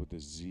Mindgasm with a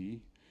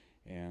Z.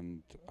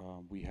 And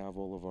we have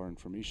all of our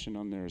information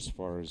on there as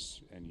far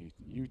as any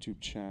YouTube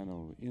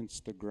channel,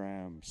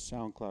 Instagram,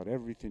 SoundCloud,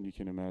 everything you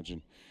can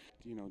imagine.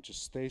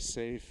 Just stay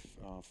safe,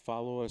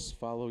 follow us,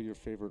 follow your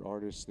favorite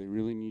artists. They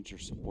really need your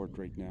support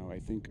right now. I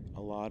think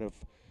a lot of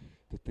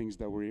the things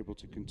that we're able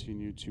to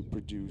continue to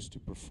produce, to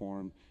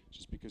perform,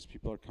 just because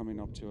people are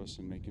coming up to us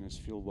and making us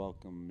feel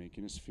welcome,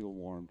 making us feel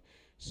warmed.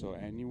 So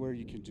anywhere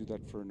you can do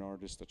that for an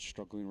artist that's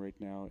struggling right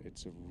now,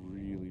 it's a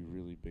really,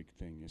 really big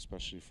thing,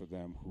 especially for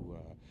them who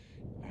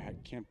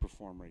can't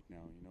perform right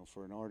now.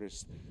 For an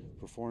artist,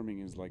 performing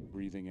is like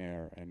breathing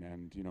air, and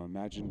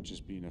imagine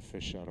just being a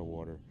fish out of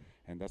water.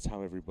 And that's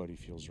how everybody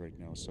feels right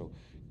now. So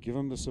give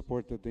them the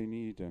support that they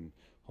need, and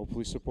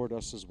hopefully support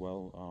us as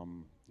well.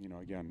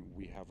 Again,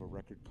 we have a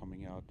record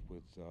coming out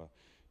with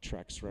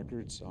Trax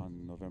Records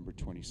on November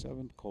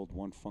 27th called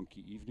One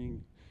Funky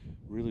Evening.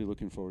 Really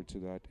looking forward to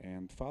that.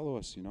 And follow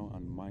us,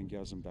 on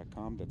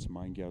mindgasm.com. That's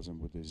Mindgasm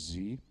with a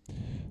Z,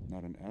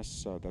 not an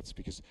S. That's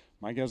because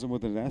Mindgasm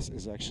with an S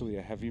is actually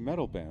a heavy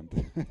metal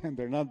band. And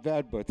they're not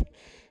bad, but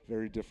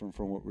very different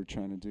from what we're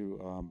trying to do.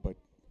 But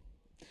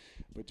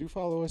do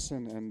follow us,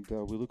 and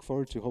we look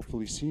forward to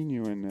hopefully seeing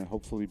you and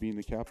hopefully being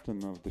the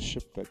captain of the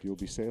ship that you'll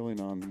be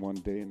sailing on one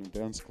day in a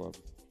dance club.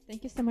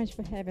 Thank you so much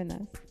for having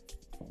us.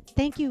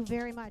 Thank you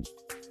very much.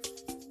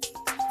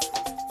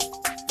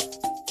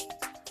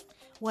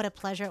 What a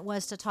pleasure it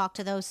was to talk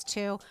to those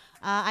two.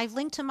 I've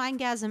linked to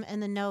Mindgasm in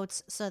the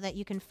notes so that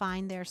you can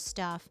find their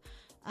stuff.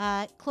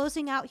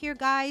 Closing out here,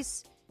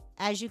 guys,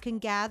 as you can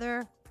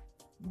gather,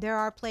 there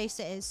are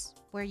places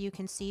where you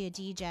can see a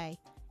DJ.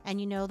 And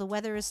the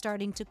weather is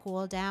starting to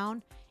cool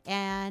down,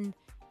 and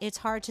it's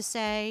hard to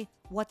say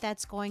what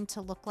that's going to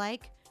look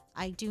like.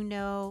 I do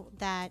know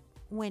that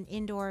when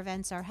indoor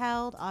events are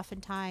held,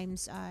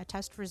 oftentimes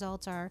test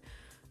results are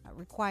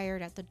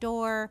required at the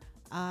door.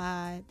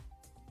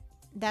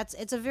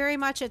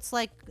 It's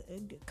like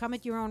come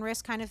at your own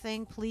risk kind of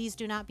thing. Please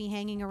do not be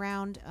hanging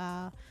around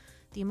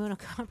the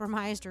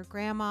immunocompromised or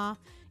grandma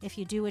if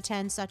you do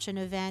attend such an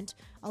event.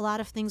 A lot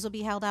of things will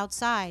be held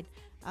outside.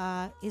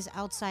 Is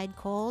outside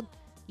cold?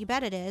 You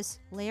bet it is.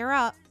 Layer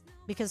up,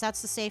 because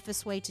that's the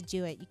safest way to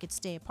do it. You could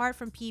stay apart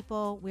from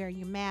people, wear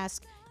your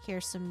mask, hear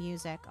some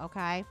music,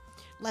 okay?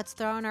 Let's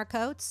throw on our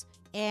coats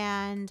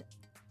and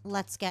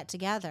let's get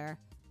together.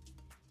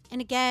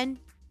 And again,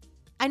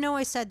 I know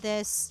I said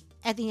this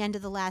at the end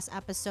of the last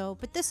episode,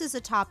 but this is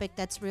a topic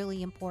that's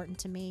really important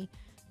to me.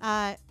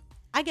 I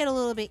get a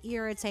little bit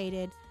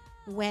irritated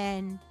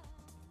when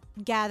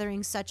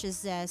gatherings such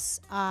as this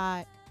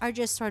are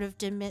just sort of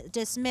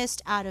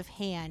dismissed out of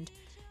hand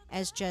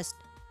as just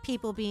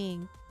people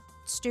being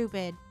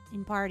stupid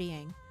and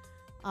partying.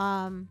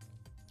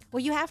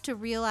 What you have to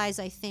realize,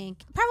 I think,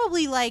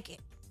 probably like,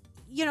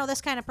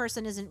 this kind of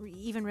person isn't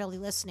even really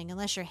listening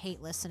unless you're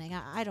hate listening.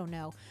 I don't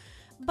know.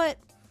 But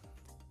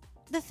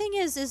the thing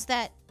is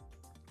that,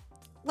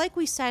 like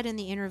we said in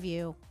the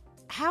interview,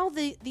 how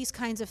these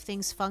kinds of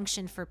things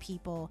function for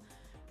people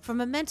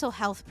from a mental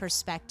health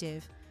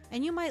perspective,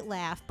 and you might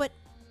laugh, but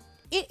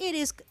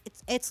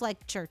it's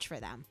like church for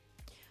them.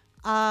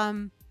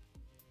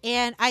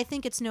 And I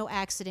think it's no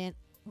accident,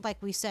 like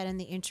we said in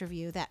the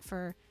interview, that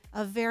for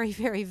a very,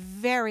 very,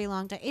 very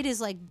long time, it is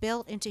like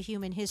built into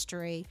human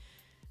history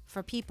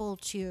for people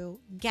to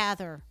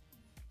gather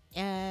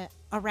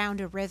around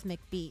a rhythmic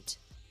beat.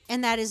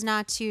 And that is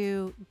not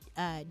to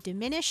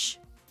diminish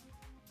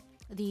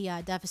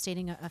the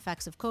devastating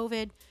effects of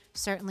COVID,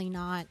 certainly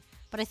not.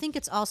 But I think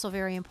it's also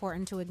very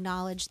important to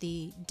acknowledge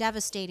the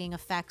devastating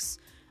effects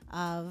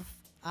of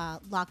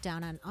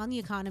lockdown on the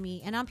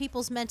economy and on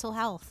people's mental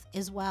health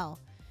as well.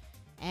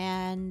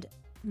 And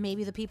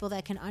maybe the people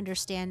that can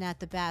understand that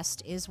the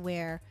best is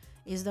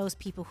those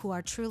people who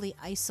are truly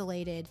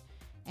isolated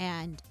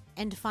and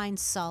find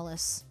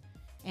solace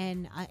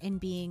in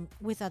being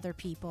with other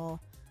people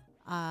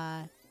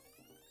and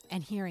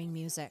hearing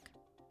music.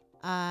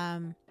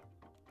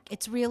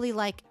 It's really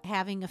like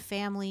having a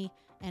family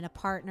and a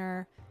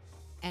partner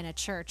and a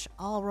church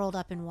all rolled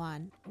up in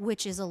one,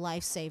 which is a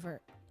lifesaver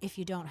if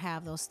you don't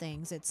have those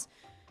things. It's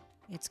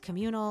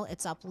communal,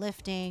 it's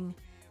uplifting,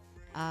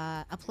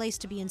 a place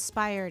to be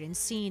inspired and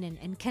seen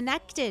and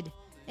connected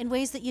in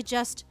ways that you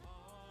just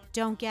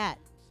don't get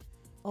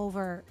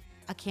over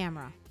a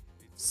camera.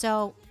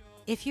 So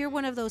if you're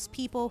one of those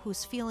people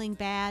who's feeling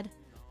bad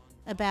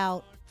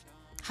about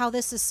how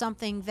this is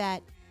something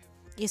that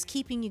is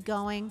keeping you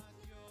going,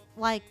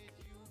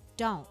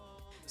 don't.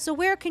 So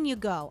where can you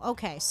go?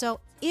 Okay, so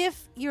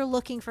if you're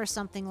looking for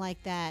something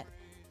like that,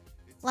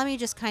 let me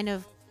just kind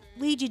of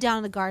lead you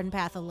down the garden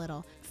path a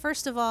little.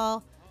 First of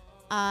all,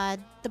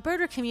 the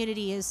birder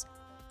community is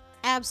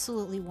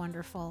absolutely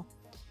wonderful.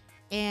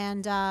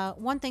 And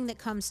one thing that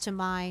comes to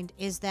mind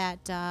is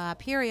that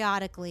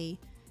periodically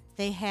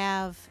they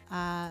have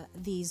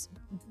these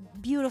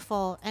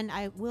beautiful, and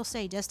I will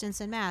say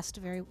distance and masked,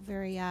 very,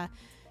 very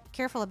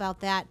careful about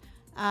that,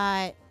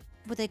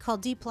 what they call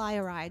deep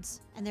playa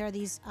rides. And there are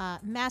these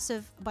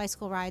massive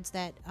bicycle rides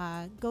that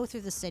go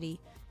through the city.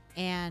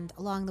 And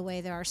along the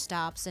way there are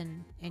stops,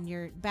 and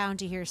you're bound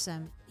to hear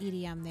some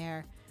EDM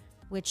there,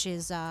 which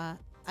is a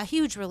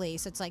huge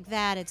release. It's like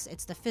that.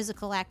 It's the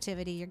physical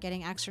activity. You're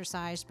getting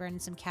exercise, burning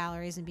some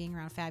calories, and being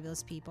around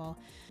fabulous people.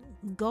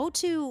 Go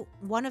to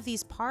one of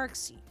these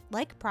parks,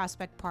 like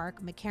Prospect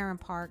Park, McCarran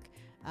Park,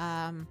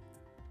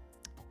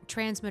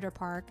 Transmitter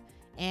Park,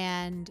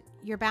 and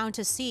you're bound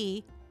to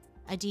see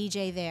a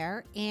DJ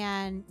there,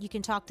 and you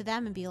can talk to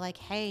them and be like,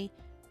 hey,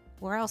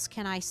 where else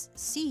can I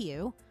see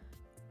you?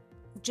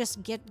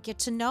 Just get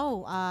to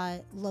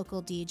know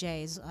local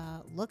DJs,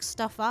 look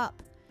stuff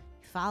up,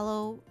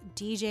 follow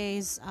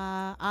DJs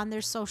on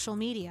their social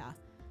media.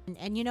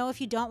 And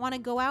if you don't want to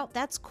go out,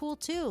 that's cool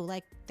too.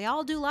 Like, they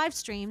all do live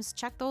streams.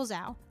 Check those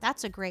out.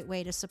 That's a great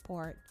way to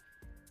support.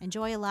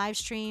 Enjoy a live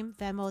stream,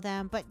 Venmo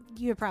them, but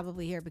you're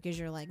probably here because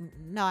you're like,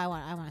 no, I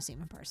want to see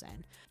them in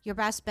person. Your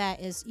best bet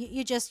is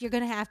you're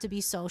going to have to be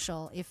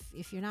social.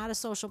 If you're not a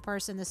social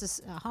person, this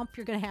is a hump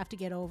you're going to have to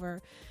get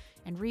over,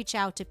 and reach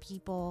out to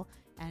people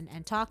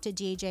and talk to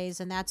DJs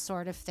and that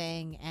sort of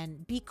thing,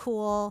 and be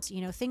cool.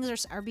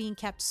 Things are being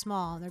kept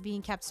small. They're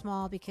being kept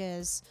small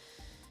because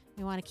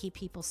we want to keep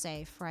people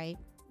safe, right?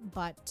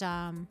 But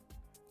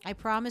I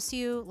promise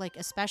you, like,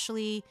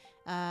 especially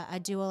a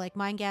duo like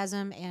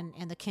Mindgasm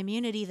and the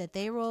community that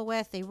they roll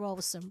with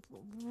some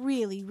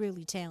really,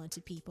 really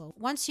talented people.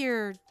 Once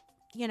you're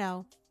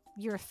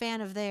a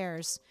fan of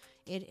theirs,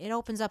 it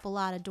opens up a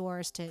lot of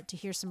doors to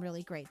hear some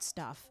really great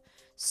stuff.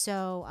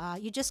 So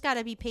you just got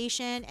to be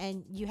patient,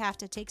 and you have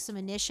to take some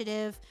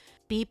initiative.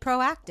 Be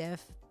proactive.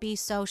 Be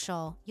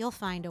social. You'll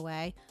find a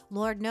way.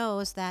 Lord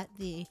knows that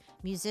the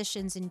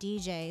musicians and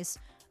DJs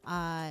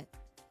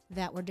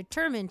that were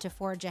determined to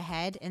forge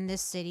ahead in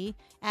this city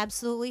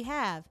absolutely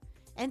have.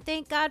 And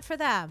thank God for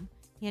them.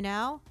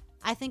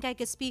 I think I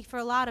could speak for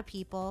a lot of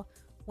people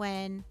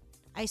when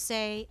I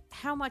say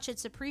how much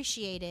it's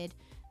appreciated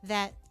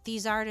that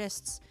these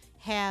artists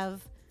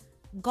have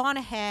gone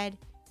ahead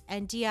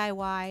and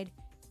DIY'd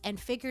and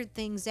figured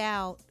things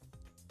out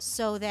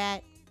so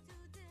that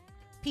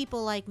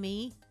people like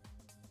me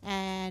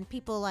and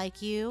people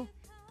like you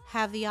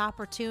have the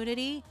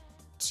opportunity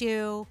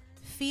to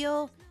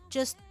feel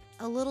just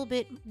a little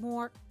bit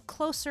more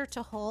closer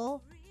to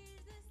whole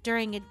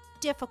during a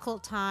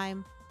difficult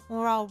time when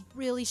we're all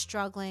really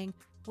struggling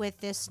with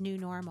this new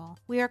normal.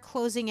 We are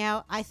closing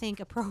out, I think,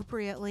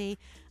 appropriately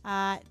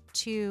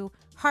to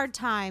Hard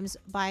Times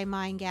by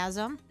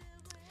Mindgasm.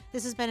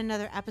 This has been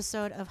another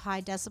episode of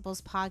High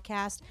Decibels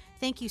Podcast.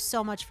 Thank you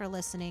so much for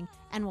listening,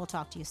 and we'll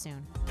talk to you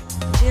soon.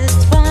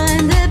 Just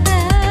find the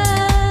best.